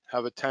right,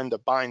 have a tend to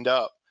bind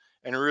up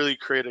and really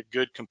create a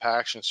good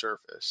compaction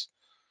surface.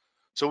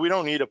 So we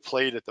don't need a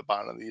plate at the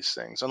bottom of these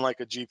things.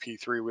 Unlike a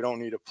GP3, we don't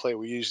need a plate.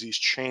 We use these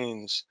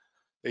chains.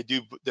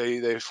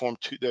 They form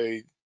two.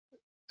 They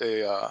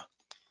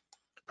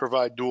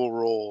provide dual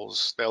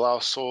roles. They allow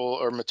soil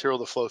or material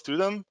to flow through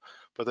them,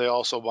 but they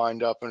also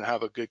bind up and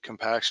have a good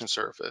compaction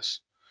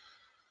surface.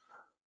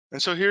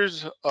 And so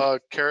here's a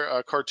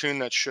cartoon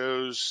that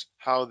shows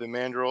how the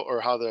mandrel,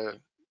 or how the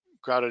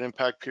grouted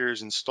impact pier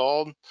is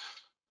installed.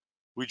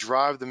 We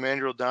drive the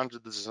mandrel down to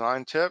the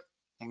design tip.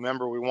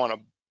 Remember,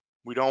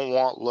 we don't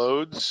want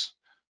loads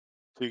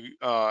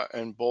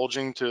and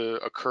bulging to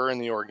occur in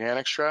the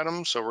organic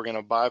stratum, so we're going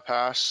to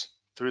bypass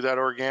through that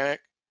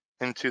organic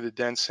into the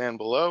dense sand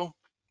below.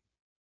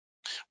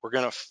 We're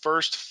going to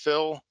first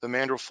fill the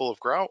mandrel full of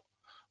grout,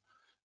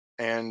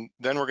 and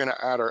then we're going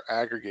to add our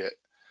aggregate.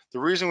 The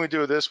reason we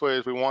do it this way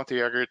is we want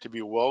the aggregate to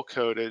be well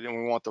coated, and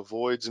we want the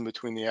voids in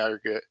between the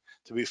aggregate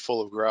to be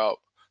full of grout,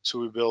 so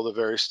we build a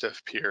very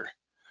stiff pier.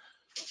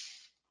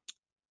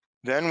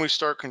 Then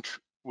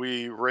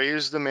we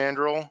raise the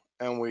mandrel,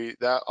 and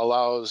that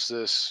allows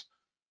this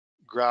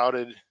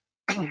grouted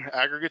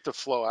aggregate to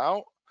flow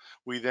out.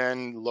 We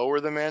then lower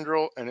the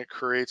mandrel, and it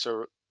creates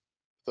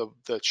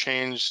the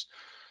changed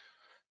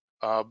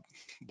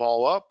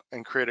ball up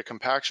and create a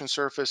compaction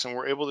surface, and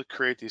we're able to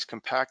create these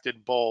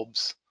compacted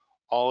bulbs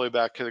all the way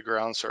back to the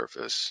ground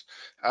surface.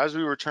 As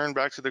we return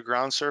back to the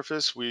ground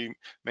surface, we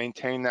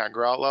maintain that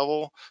grout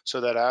level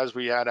so that as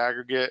we add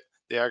aggregate,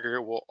 the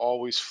aggregate will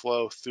always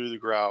flow through the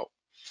grout,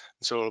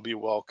 so it'll be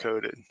well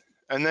coated.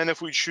 And then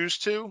if we choose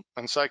to,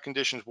 and site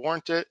conditions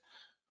warrant it,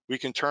 we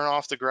can turn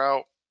off the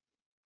grout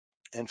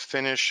and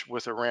finish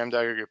with a rammed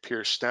aggregate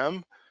pier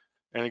stem.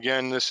 And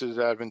again, this is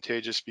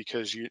advantageous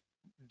because it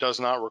does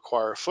not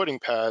require a footing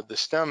pad. The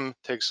stem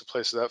takes the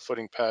place of that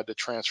footing pad to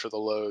transfer the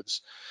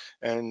loads,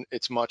 and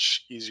it's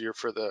much easier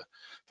for the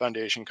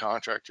foundation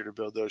contractor to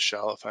build those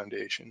shallow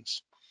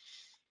foundations.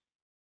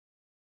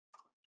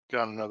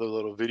 Got another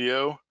little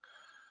video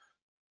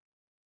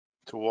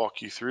to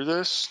walk you through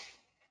this.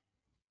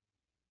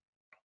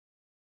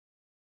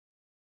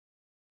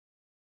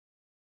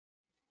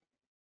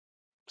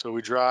 So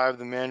we drive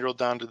the mandrel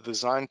down to the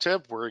design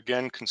tip. We're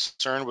again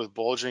concerned with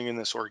bulging in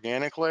this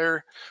organic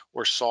layer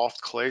or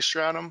soft clay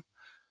stratum.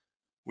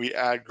 We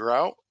add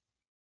grout.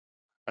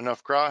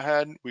 Enough grout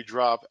head, we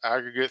drop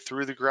aggregate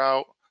through the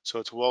grout so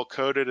it's well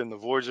coated and the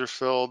voids are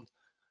filled.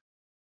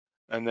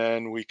 And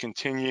then we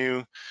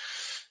continue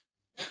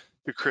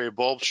to create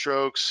bulb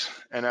strokes.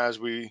 And as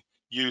we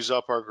use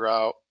up our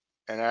grout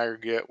and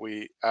aggregate,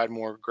 we add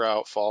more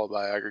grout followed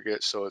by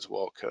aggregate so it's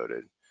well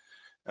coated.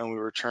 And we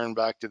return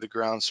back to the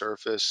ground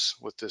surface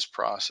with this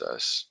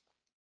process.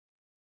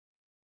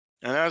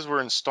 And as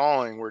we're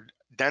installing, we're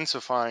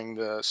densifying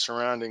the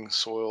surrounding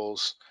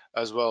soils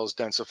as well as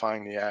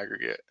densifying the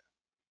aggregate.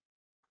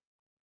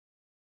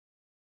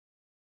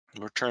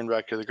 Return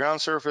back to the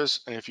ground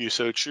surface, and if you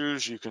so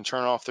choose, you can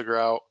turn off the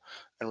grout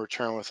and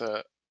return with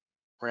a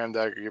rammed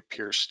aggregate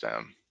pier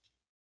stem.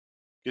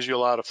 Gives you a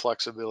lot of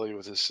flexibility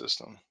with this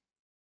system.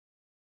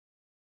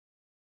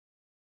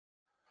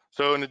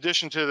 So in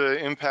addition to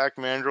the impact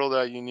mandrel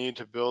that you need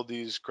to build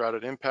these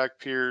grouted impact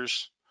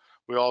piers,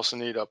 we also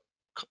need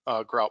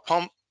a grout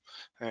pump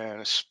and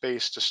a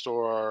space to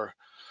store our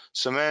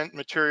cement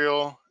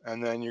material,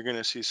 and then you're going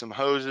to see some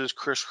hoses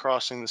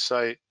crisscrossing the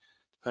site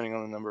depending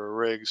on the number of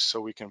rigs, so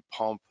we can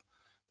pump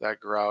that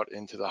grout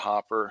into the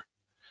hopper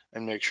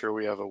and make sure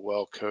we have a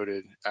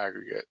well-coated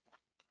aggregate.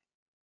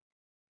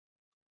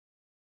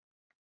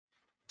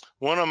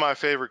 One of my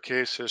favorite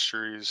case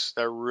histories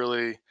that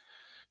really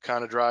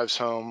kind of drives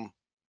home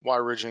why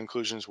rigid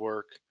inclusions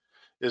work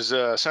is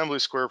the Assembly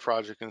Square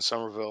project in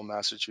Somerville,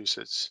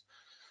 Massachusetts.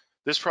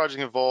 This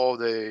project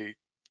involved a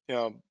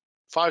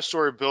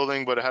 5-story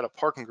building, but it had a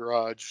parking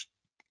garage,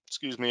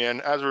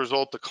 and as a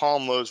result, the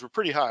column loads were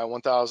pretty high,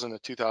 1,000 to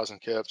 2,000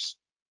 kips.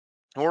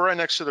 And we're right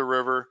next to the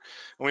river,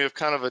 and we have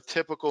kind of a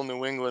typical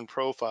New England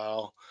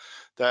profile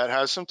that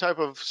has some type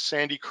of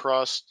sandy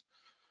crust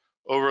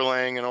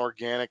overlaying an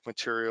organic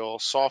material,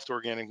 soft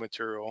organic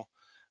material,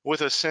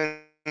 with a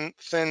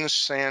thin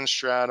sand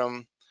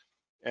stratum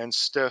and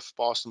stiff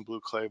Boston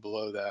blue clay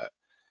below that.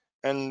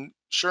 And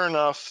sure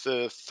enough,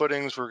 the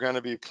footings were going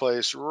to be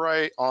placed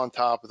right on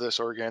top of this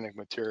organic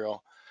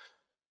material.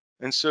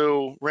 And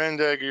so rammed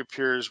aggregate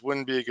piers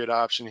wouldn't be a good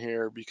option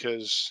here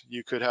because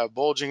you could have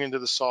bulging into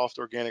the soft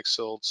organic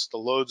silts, the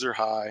loads are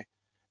high,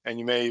 and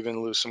you may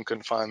even lose some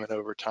confinement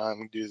over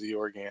time due to the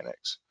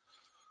organics.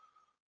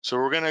 So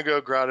we're going to go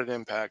grouted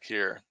impact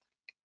here.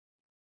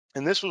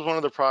 And this was one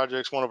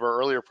of our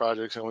earlier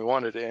projects, and we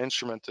wanted to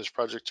instrument this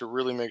project to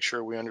really make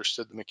sure we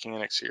understood the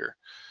mechanics here.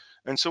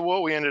 And so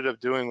what we ended up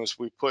doing was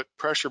we put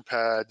pressure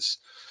pads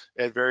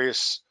at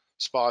various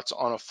spots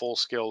on a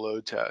full-scale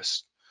load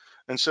test.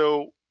 And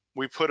so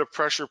we put a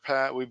pressure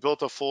pad, we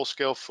built a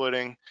full-scale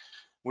footing,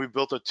 we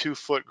built a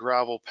 2-foot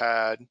gravel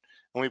pad,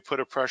 and we put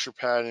a pressure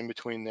pad in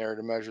between there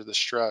to measure the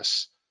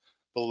stress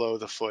below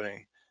the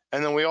footing.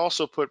 And then we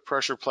also put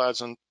pressure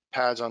pads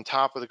on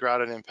top of the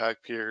grouted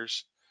impact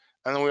piers.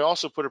 And then we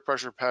also put a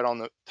pressure pad on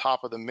the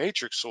top of the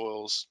matrix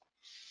soils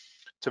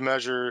to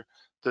measure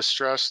the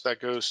stress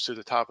that goes to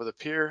the top of the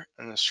pier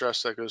and the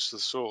stress that goes to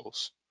the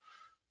soils.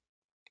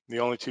 The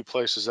only two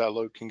places that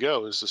load can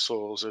go is the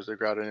soils or the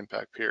grouted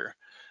impact pier.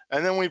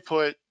 And then we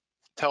put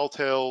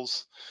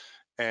telltales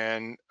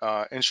and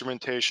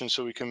instrumentation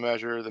so we can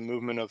measure the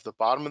movement of the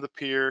bottom of the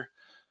pier,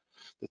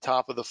 the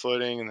top of the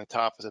footing, and the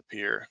top of the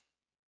pier.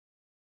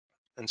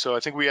 And so I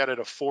think we added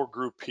a four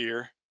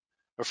pier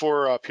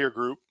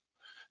group,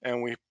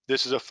 and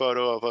this is a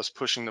photo of us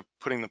putting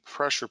the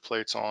pressure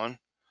plates on.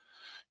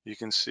 You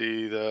can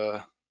see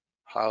the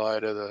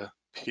highlight of the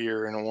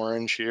pier in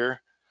orange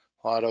here.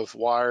 A lot of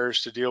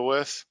wires to deal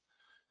with.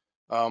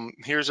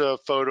 Here's a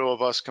photo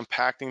of us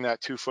compacting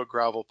that 2-foot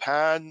gravel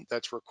pad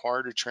that's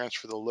required to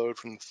transfer the load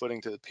from the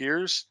footing to the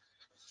piers.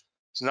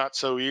 It's not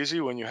so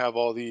easy when you have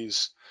all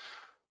these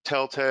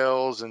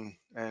telltales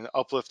and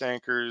uplift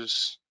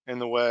anchors in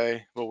the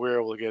way, but we're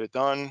able to get it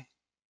done.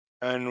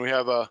 And we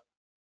have a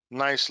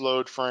nice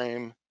load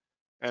frame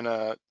and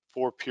a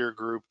 4-pier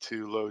group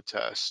to load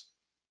test.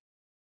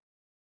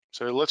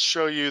 So let's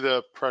show you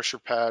the pressure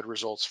pad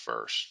results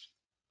first.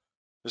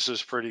 This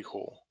is pretty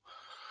cool.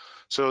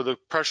 So the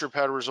pressure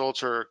pad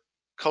results are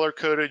color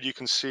coded. You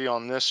can see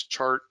on this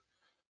chart,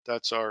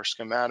 that's our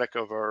schematic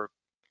of our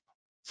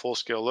full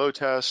scale load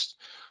test.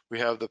 We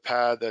have the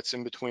pad that's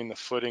in between the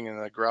footing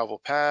and the gravel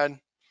pad.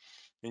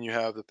 And you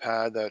have the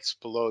pad that's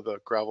below the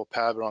gravel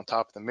pad, but on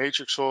top of the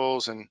matrix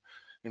soils in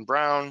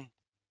brown.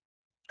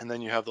 And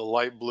then you have the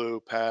light blue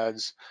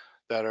pads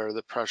that are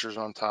the pressures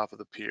on top of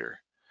the pier.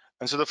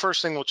 And so the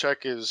first thing we'll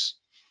check is,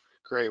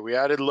 great, we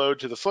added load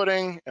to the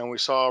footing and we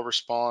saw a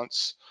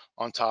response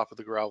on top of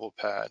the gravel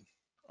pad.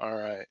 All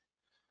right.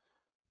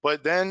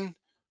 But then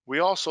we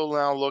also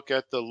now look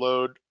at the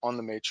load on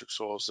the matrix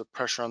soils, the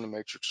pressure on the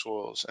matrix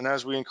soils. And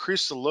as we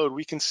increase the load,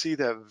 we can see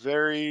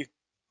that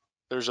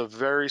there's a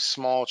very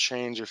small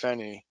change, if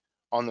any,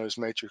 on those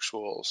matrix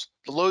soils.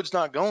 The load's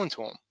not going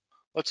to them.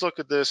 Let's look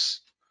at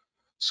this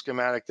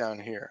schematic down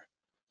here.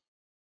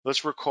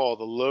 Let's recall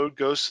the load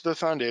goes to the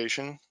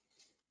foundation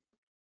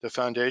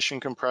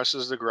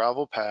compresses the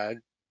gravel pad,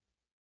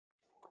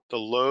 the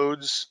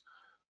loads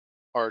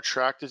are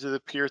attracted to the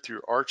pier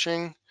through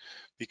arching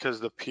because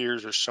the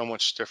piers are so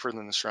much stiffer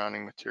than the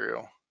surrounding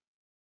material.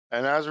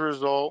 And as a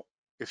result,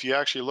 if you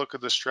actually look at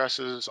the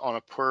stresses on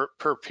a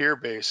per pier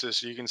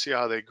basis, you can see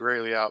how they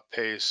greatly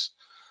outpace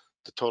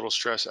the total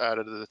stress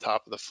added to the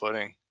top of the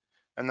footing.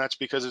 And that's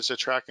because it's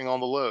attracting all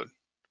the load.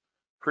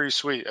 Pretty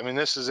sweet. I mean,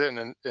 this is it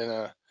in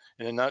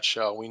a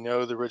nutshell. We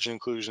know the rigid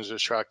inclusions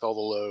attract all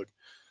the load,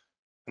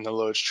 and the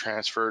load's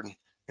transferred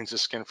into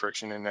skin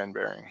friction and end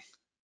bearing.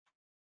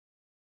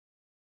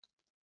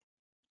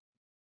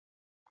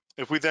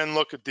 If we then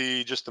look at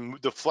just the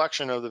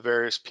deflection of the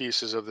various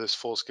pieces of this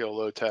full scale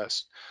load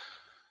test,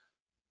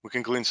 we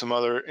can glean some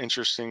other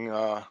interesting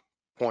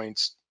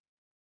points.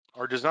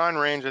 Our design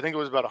range, I think it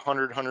was about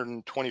 100,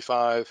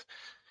 125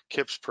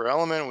 kips per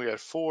element. We had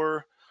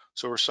 4,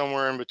 so we're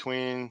somewhere in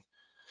between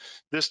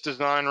this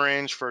design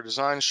range for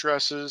design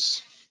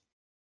stresses,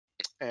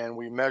 and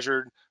we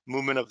measured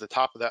movement of the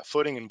top of that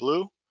footing in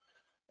blue,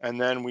 and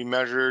then we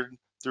measured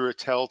through a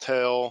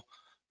telltale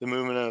the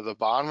movement of the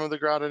bottom of the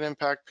grouted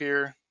impact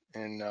pier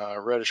in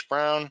reddish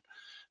brown,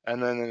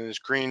 and then in this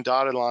green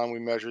dotted line we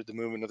measured the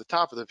movement of the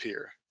top of the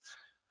pier.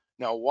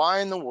 Now, why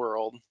in the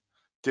world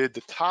did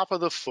the top of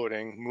the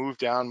footing move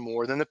down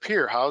more than the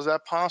pier? How is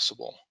that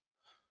possible?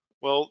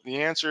 Well,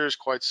 the answer is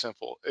quite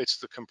simple. It's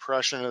the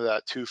compression of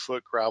that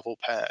 2-foot gravel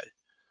pad.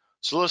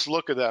 So let's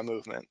look at that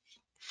movement.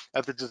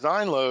 At the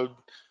design load,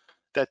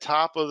 that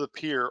top of the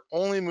pier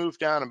only moved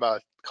down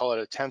about, call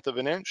it 1/10 of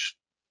an inch,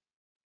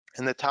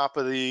 and the top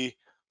of the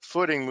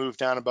footing moved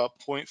down about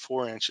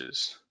 0.4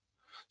 inches.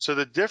 So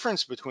the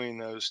difference between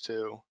those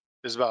two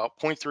is about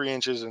 0.3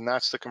 inches, and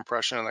that's the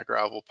compression on the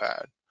gravel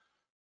pad.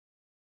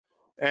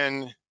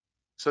 And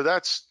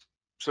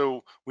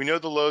so we know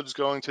the load's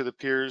going to the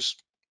piers.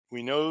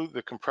 We know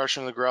the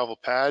compression of the gravel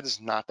pad is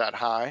not that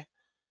high.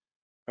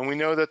 And we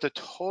know that the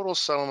total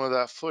settlement of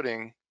that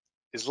footing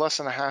is less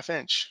than 1/2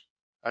 inch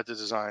at the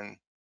design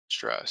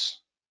stress.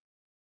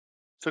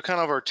 So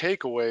kind of our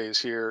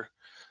takeaways here,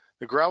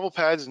 the gravel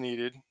pad's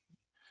needed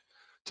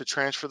to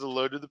transfer the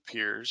load to the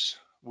piers.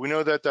 We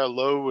know that that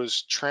load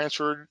was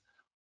transferred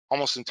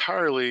almost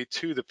entirely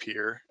to the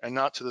pier and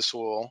not to the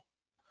soil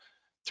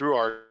through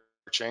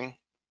arching.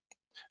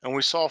 And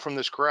we saw from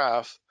this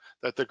graph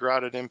that the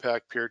grouted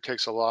impact pier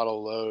takes a lot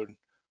of load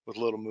with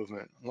little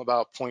movement,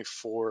 about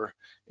 0.4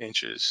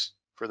 inches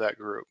for that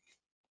group.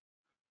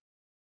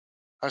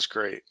 That's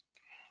great.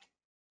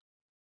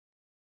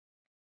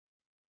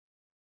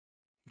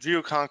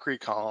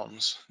 Geoconcrete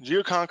columns.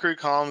 Geoconcrete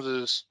columns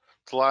is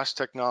the last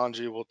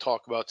technology we'll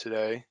talk about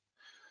today.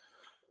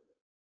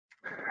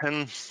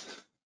 And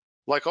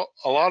like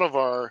a lot of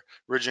our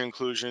rigid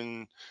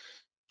inclusion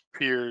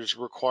piers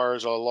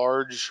requires a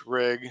large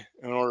rig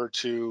in order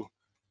to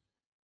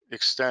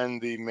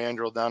extend the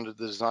mandrel down to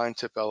the design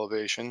tip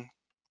elevation.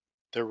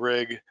 The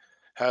rig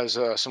has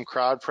some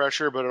crowd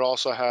pressure, but it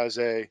also has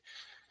a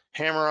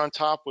hammer on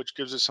top, which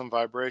gives it some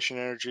vibration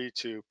energy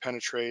to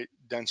penetrate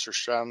denser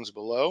stratums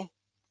below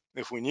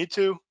if we need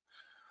to.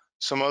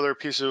 Some other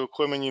piece of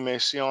equipment you may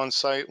see on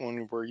site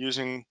when we're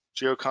using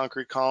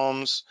geoconcrete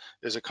columns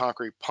is a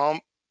concrete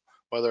pump,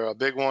 whether a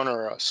big one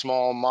or a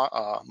small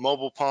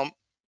mobile pump.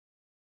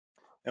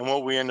 And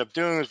what we end up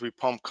doing is we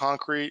pump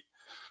concrete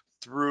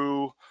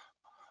through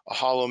a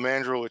hollow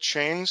mandrel with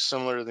chains,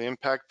 similar to the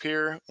impact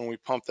pier, and we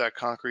pump that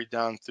concrete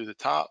down through the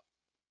top.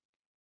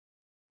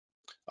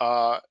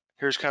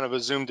 Here's kind of a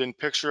zoomed in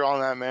picture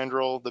on that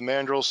mandrel. The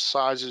mandrel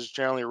sizes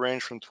generally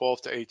range from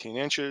 12 to 18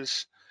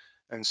 inches.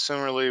 And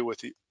similarly with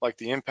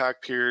the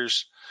impact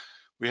piers,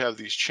 we have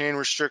these chain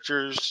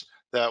restrictors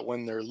that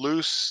when they're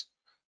loose,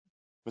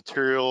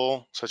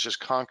 material such as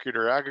concrete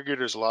or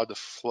aggregate is allowed to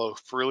flow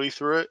freely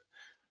through it.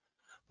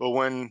 But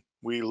when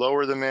we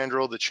lower the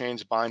mandrel, the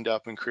chains bind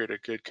up and create a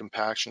good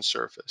compaction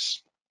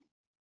surface.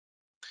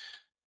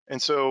 And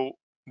so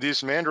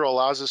this mandrel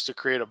allows us to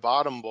create a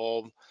bottom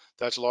bulb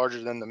that's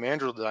larger than the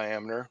mandrel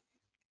diameter,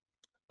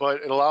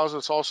 but it allows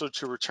us also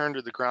to return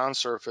to the ground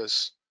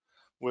surface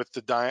with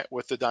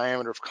the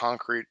diameter of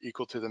concrete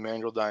equal to the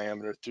mandrel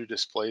diameter through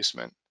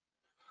displacement.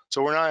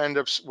 So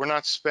we're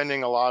not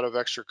spending a lot of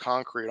extra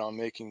concrete on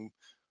making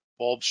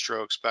bulb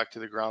strokes back to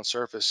the ground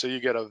surface. So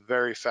you get a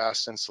very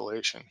fast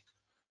installation.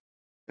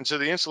 And so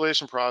the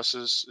installation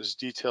process is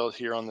detailed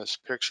here on this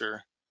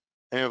picture.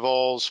 It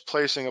involves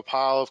placing a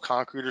pile of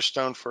concrete or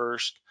stone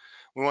first.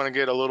 We want to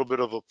get a little bit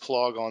of a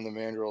plug on the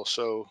mandrel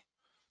so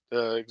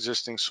the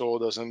existing soil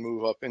doesn't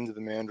move up into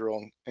the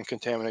mandrel and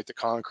contaminate the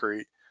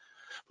concrete.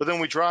 But then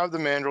we drive the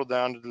mandrel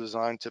down to the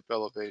design tip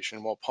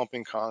elevation while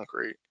pumping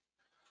concrete.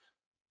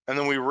 And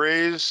then we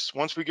raise,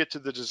 once we get to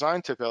the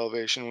design tip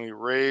elevation, we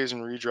raise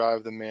and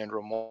redrive the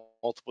mandrel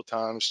multiple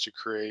times to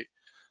create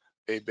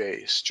a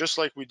base, just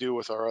like we do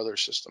with our other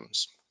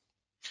systems.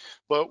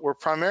 But we're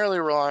primarily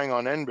relying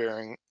on end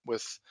bearing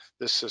with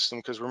this system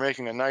because we're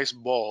making a nice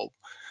bulb.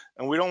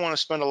 And we don't want to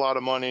spend a lot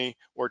of money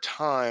or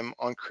time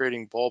on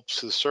creating bulbs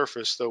to the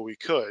surface, though we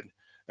could.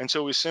 And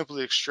so we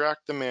simply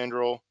extract the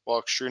mandrel while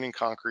extruding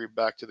concrete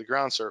back to the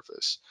ground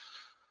surface.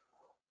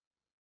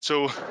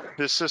 So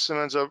this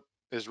system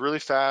is really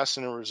fast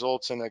and it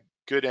results in a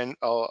good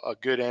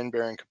end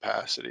bearing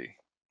capacity.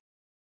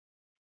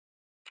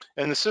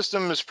 And the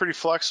system is pretty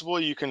flexible.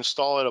 You can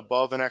install it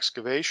above an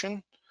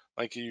excavation,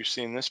 like you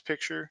see in this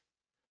picture.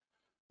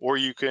 Or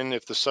you can,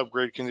 if the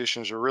subgrade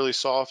conditions are really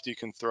soft, you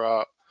can throw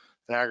out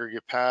an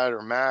aggregate pad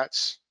or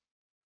mats.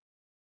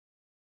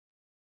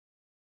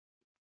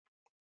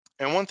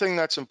 And one thing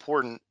that's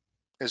important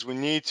is we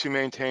need to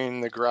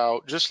maintain the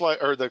grout,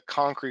 the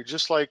concrete,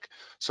 just like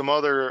some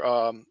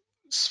other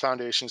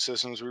foundation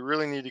systems. We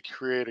really need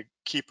to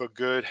keep a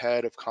good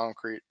head of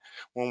concrete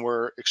when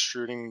we're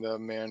extruding the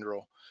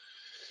mandrel.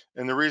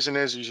 And the reason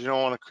is you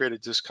don't want to create a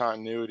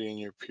discontinuity in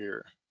your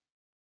pier.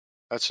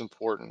 That's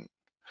important.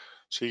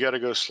 So you got to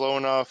go slow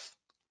enough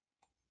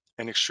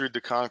and extrude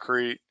the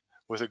concrete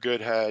with a good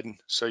head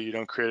so you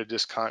don't create a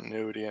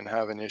discontinuity and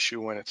have an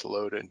issue when it's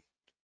loaded.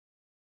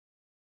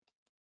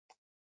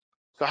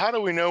 So how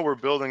do we know we're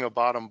building a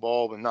bottom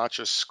bulb and not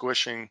just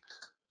squishing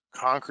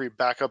concrete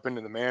back up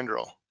into the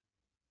mandrel?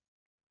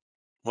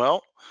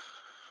 Well,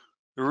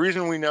 the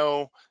reason we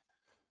know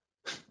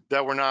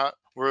that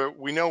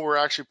we're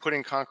actually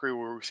putting concrete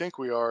where we think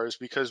we are is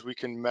because we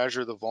can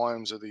measure the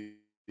volumes of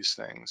these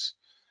things.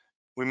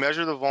 We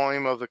measure the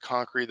volume of the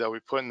concrete that we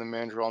put in the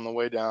mandrel on the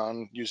way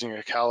down using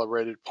a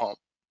calibrated pump.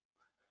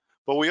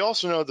 But we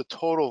also know the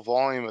total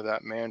volume of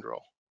that mandrel.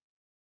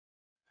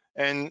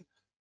 And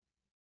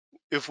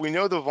if we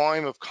know the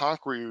volume of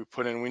concrete we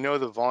put in, we know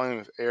the volume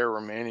of air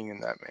remaining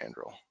in that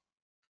mandrel.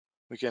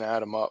 We can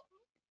add them up.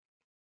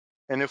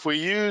 And if we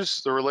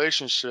use the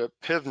relationship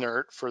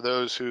PIVNERT, for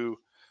those who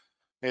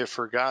may have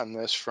forgotten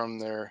this from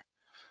their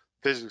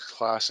physics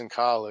class in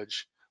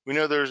college, we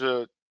know there's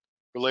a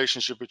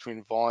relationship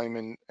between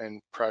volume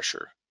and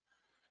pressure.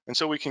 And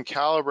so we can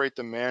calibrate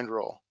the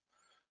mandrel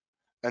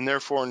and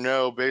therefore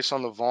know, based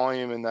on the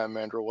volume in that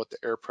mandrel, what the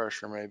air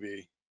pressure may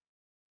be.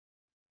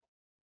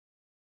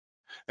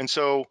 And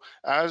so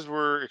as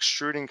we're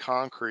extruding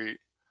concrete,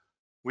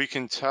 we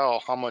can tell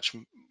how much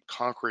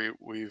concrete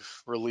we've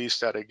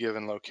released at a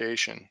given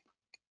location.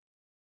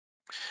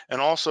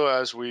 And also,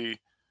 as we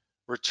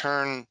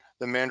return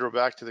the mandrel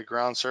back to the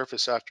ground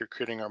surface after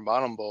creating our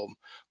bottom bulb,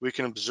 we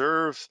can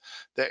observe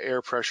the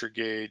air pressure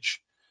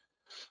gauge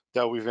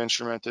that we've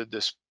instrumented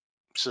this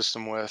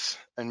system with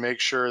and make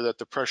sure that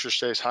the pressure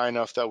stays high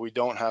enough that we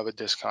don't have a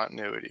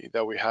discontinuity,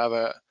 that we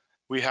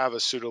have a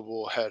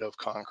suitable head of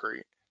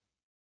concrete.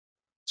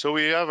 So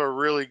we have a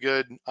really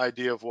good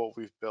idea of what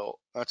we've built.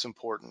 That's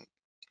important.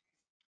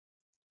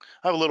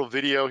 I have a little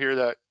video here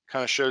that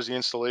kind of shows the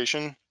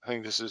installation. I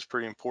think this is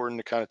pretty important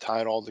to kind of tie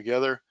it all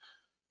together.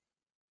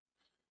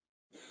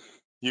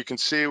 You can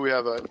see we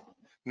have a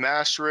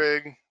mast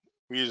rig.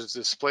 We use a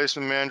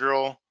displacement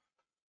mandrel.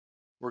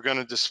 We're going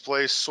to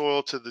displace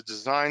soil to the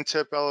design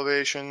tip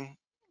elevation,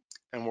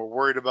 and we're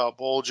worried about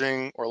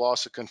bulging or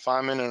loss of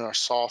confinement in our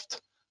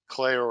soft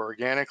clay or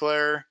organic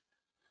layer.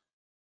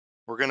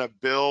 We're going to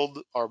build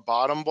our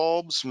bottom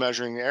bulbs,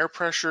 measuring the air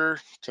pressure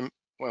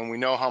when we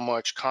know how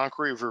much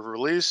concrete we've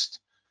released,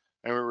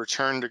 and we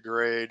return to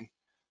grade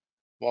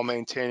while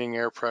maintaining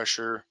air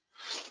pressure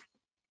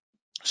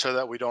so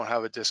that we don't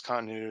have a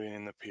discontinuity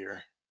in the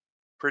pier.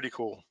 Pretty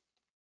cool.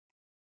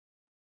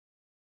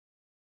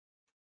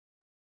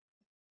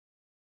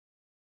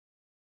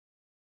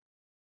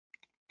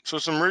 So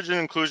some rigid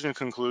inclusion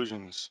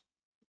conclusions.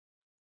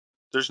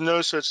 There's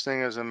no such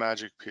thing as a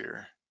magic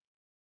pier.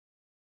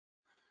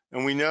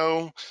 And we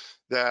know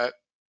that,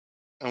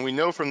 and we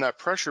know from that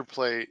pressure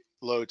plate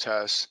load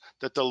test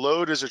that the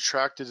load is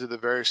attracted to the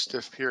very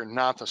stiff pier,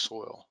 not the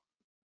soil.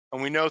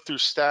 And we know through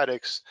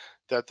statics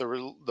that the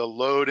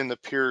load in the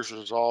pier is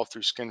resolved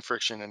through skin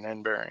friction and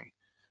end bearing.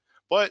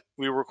 But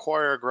we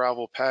require a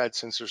gravel pad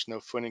since there's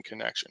no footing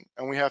connection,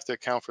 and we have to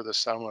account for the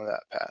settlement of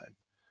that pad.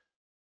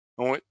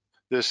 And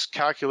this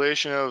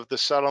calculation of the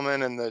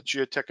settlement and the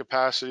geotech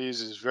capacities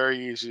is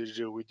very easy to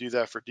do. We do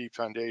that for deep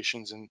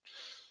foundations and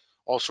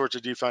all sorts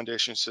of deep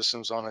foundation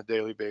systems on a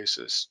daily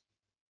basis.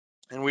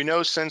 And we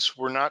know since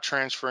we're not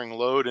transferring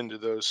load into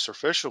those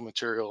superficial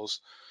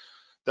materials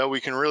that we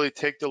can really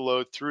take the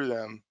load through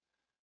them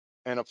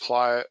and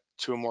apply it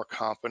to a more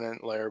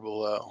competent layer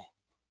below.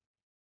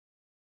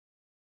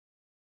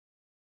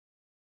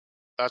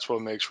 That's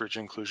what makes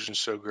rigid inclusion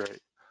so great.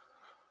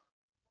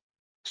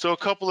 So a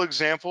couple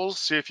examples,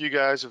 see if you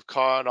guys have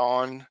caught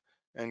on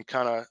and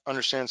kind of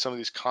understand some of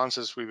these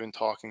concepts we've been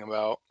talking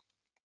about.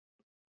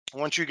 I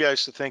want you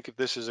guys to think if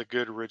this is a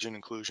good rigid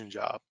inclusion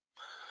job.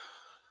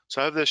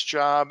 So I have this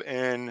job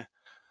in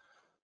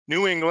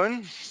New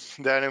England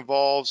that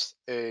involves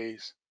a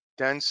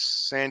dense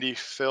sandy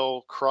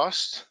fill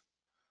crust,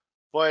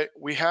 but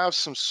we have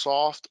some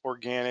soft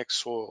organic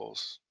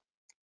soils.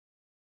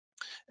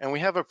 And we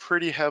have a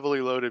pretty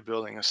heavily loaded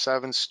building, a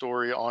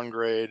 7-story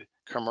on-grade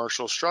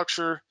commercial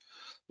structure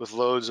with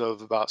loads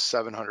of about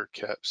 700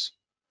 kips.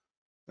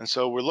 And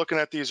so we're looking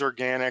at these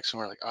organics and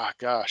we're like, ah,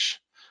 gosh,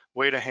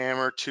 weight a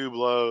hammer, 2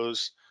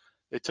 blows.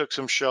 They took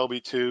some Shelby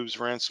tubes,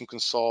 ran some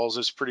consoles.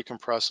 It's pretty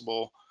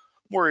compressible.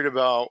 Worried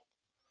about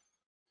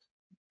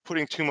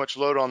putting too much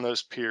load on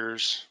those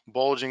piers,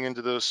 bulging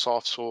into those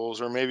soft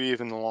soils, or maybe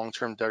even the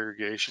long-term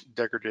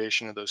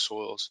degradation of those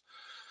soils.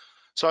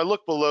 So I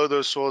look below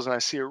those soils and I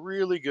see a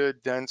really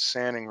good dense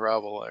sand and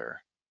gravel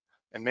layer,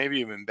 and maybe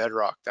even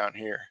bedrock down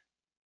here.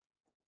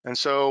 And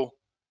so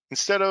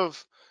instead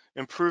of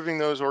improving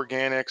those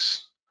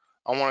organics,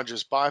 I want to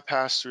just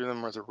bypass through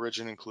them with a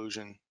rigid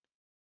inclusion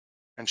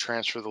and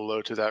transfer the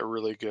load to that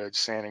really good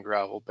sand and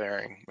gravel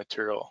bearing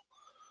material.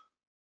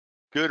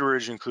 Good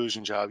rigid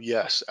inclusion job,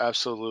 yes,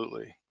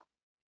 absolutely.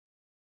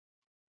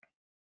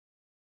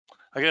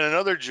 I got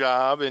another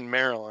job in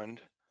Maryland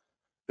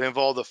that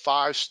involved a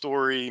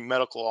 5-story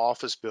medical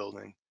office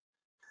building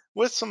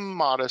with some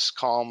modest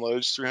column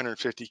loads,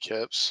 350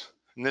 kips.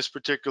 In this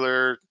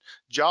particular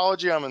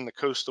geology, I'm in the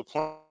coastal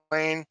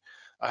plain.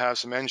 I have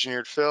some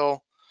engineered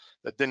fill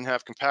that didn't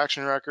have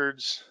compaction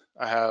records.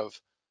 I have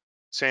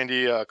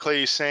sandy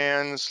clay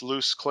sands,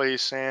 loose clay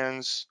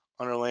sands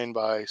underlain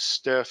by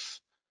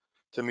stiff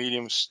to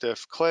medium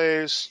stiff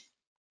clays.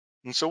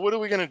 And so what are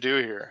we going to do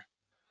here?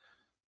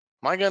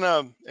 Am I going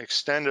to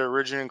extend a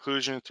rigid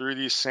inclusion through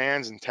these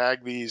sands and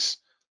tag these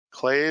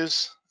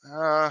clays?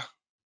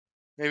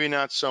 Maybe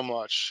not so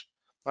much.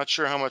 Not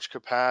sure how much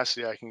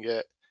capacity I can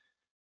get.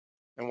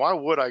 And why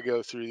would I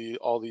go through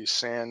all these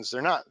sands?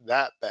 They're not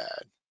that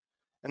bad.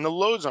 And the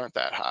loads aren't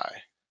that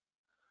high.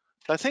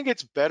 I think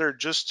it's better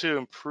just to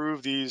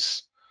improve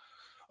these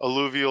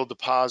alluvial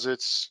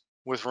deposits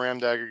with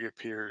rammed aggregate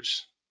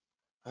piers.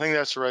 I think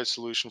that's the right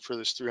solution for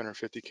this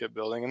 350 kip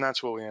building, and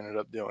that's what we ended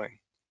up doing.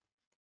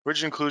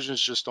 Rigid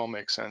inclusions just don't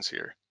make sense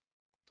here.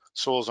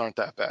 Soils aren't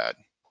that bad.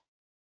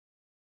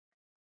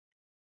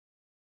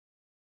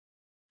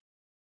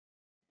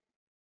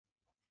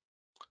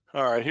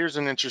 All right, here's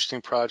an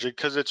interesting project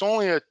because it's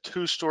only a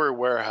 2-story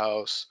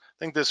warehouse. I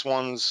think this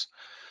one's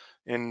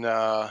in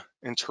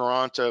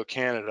Toronto,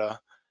 Canada.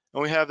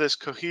 And we have this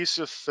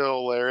cohesive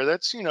fill layer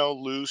that's,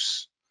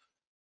 loose,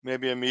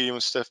 maybe a medium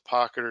stiff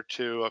pocket or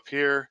two up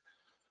here,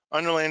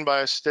 underlain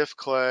by a stiff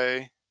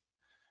clay.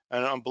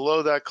 And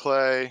below that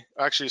clay,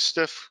 actually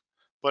stiff,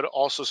 but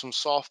also some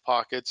soft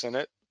pockets in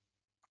it.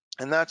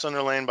 And that's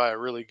underlain by a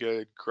really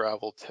good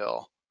gravel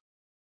till.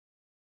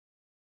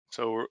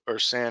 So, or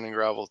sand and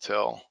gravel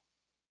till.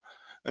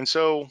 And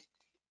so,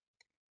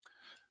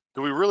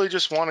 do we really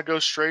just want to go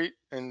straight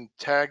and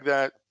tag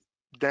that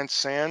dense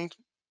sand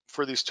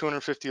for these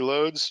 250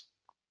 loads?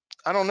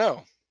 I don't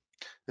know.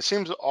 It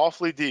seems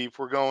awfully deep.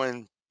 We're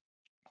going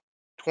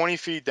 20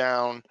 feet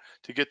down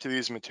to get to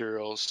these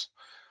materials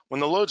when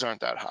the loads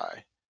aren't that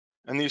high.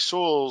 And these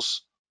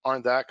soils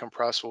aren't that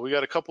compressible. We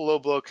got a couple low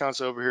blow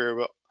counts over here,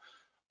 but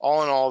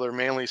all in all, they're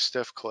mainly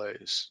stiff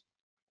clays.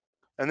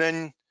 And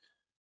then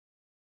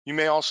you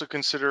may also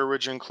consider a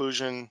rigid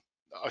inclusion,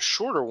 a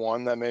shorter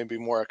one that may be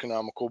more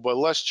economical, but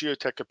less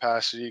geotech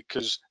capacity,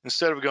 because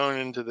instead of going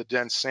into the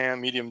dense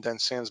sand, medium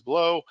dense sands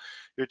below,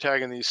 you're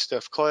tagging these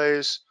stiff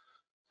clays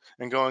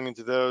and going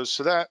into those.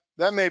 So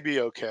that may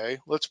be okay.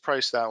 Let's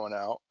price that one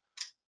out.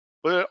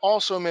 But it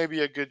also may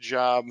be a good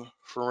job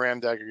for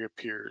rammed aggregate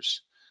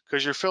piers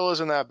because your fill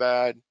isn't that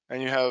bad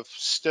and you have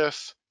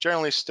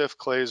generally stiff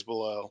clays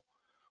below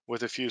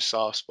with a few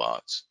soft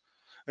spots.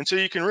 And so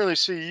you can really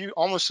see, you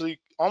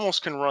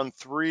almost can run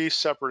 3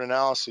 separate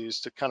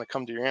analyses to kind of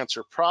come to your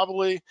answer.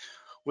 Probably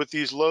with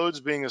these loads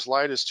being as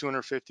light as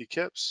 250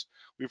 kips,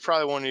 we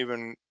probably won't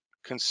even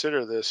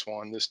consider this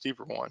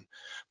deeper one,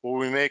 but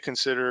we may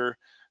consider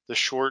the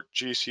short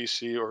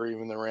GCC or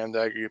even the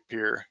Ramdag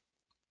Geopier.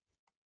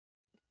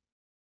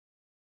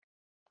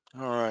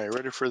 All right,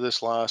 ready for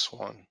this last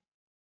one.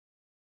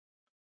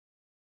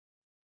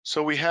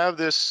 So we have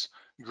this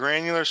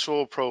granular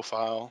soil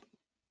profile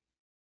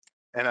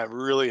and a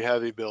really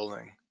heavy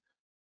building.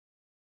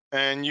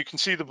 And you can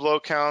see the blow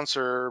counts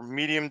are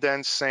medium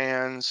dense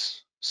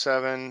sands,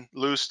 7,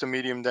 loose to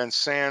medium dense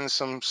sands.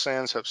 Some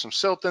sands have some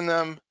silt in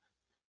them.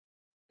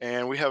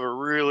 And we have a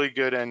really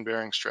good end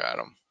bearing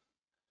stratum.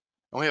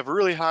 And we have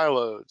really high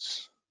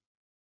loads.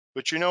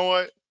 But you know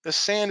what? The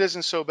sand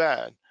isn't so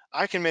bad.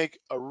 I can make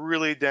a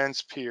really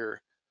dense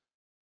pier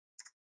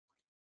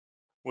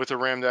with a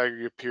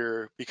Ramdag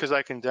pier because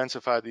I can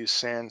densify these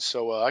sands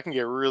so well. I can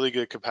get really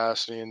good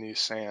capacity in these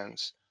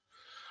sands.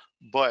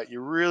 But you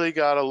really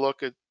got to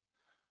look at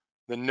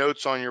the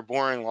notes on your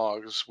boring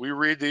logs. We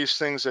read these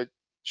things at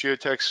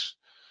Geotech's,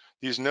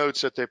 these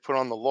notes that they put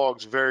on the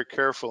logs very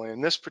carefully.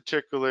 And this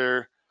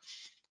particular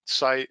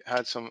site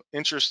had some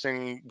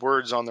interesting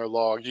words on their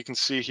log. You can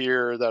see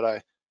here that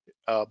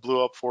I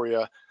blew up for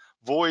you.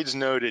 Voids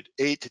noted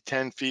 8 to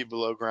 10 feet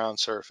below ground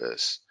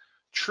surface.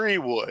 Tree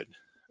wood,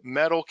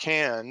 metal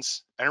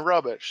cans, and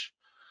rubbish.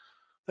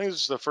 I think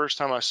this is the first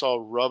time I saw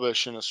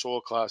rubbish in a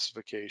soil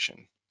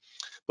classification.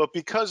 But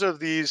because of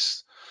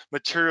these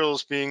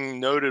materials being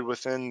noted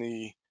within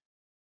the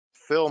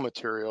fill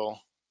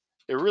material,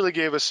 it really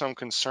gave us some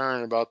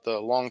concern about the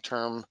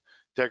long-term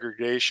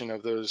degradation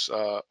of those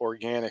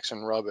organics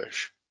and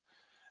rubbish.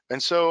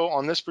 And so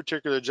on this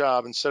particular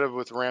job, instead of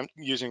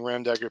using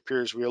Ramdag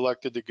piers, we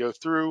elected to go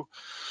through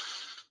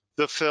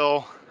the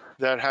fill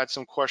that had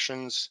some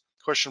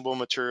questionable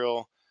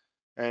material,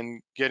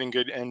 and getting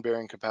good end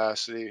bearing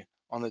capacity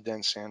on the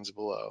dense sands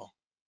below.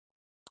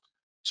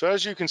 So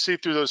as you can see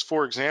through those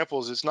 4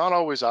 examples, it's not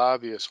always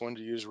obvious when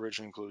to use ridge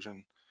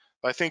inclusion.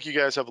 But I think you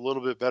guys have a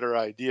little bit better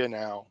idea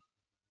now,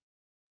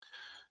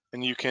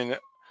 and you can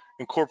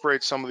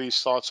incorporate some of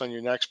these thoughts on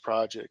your next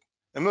project.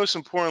 And most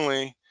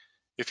importantly,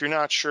 if you're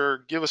not sure,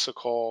 give us a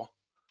call.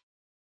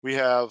 We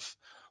have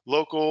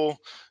local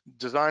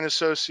design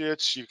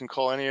associates. You can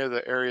call any of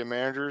the area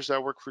managers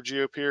that work for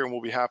Geopier, and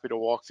we'll be happy to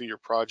walk through your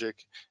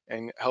project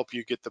and help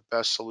you get the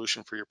best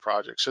solution for your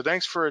project. So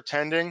thanks for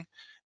attending.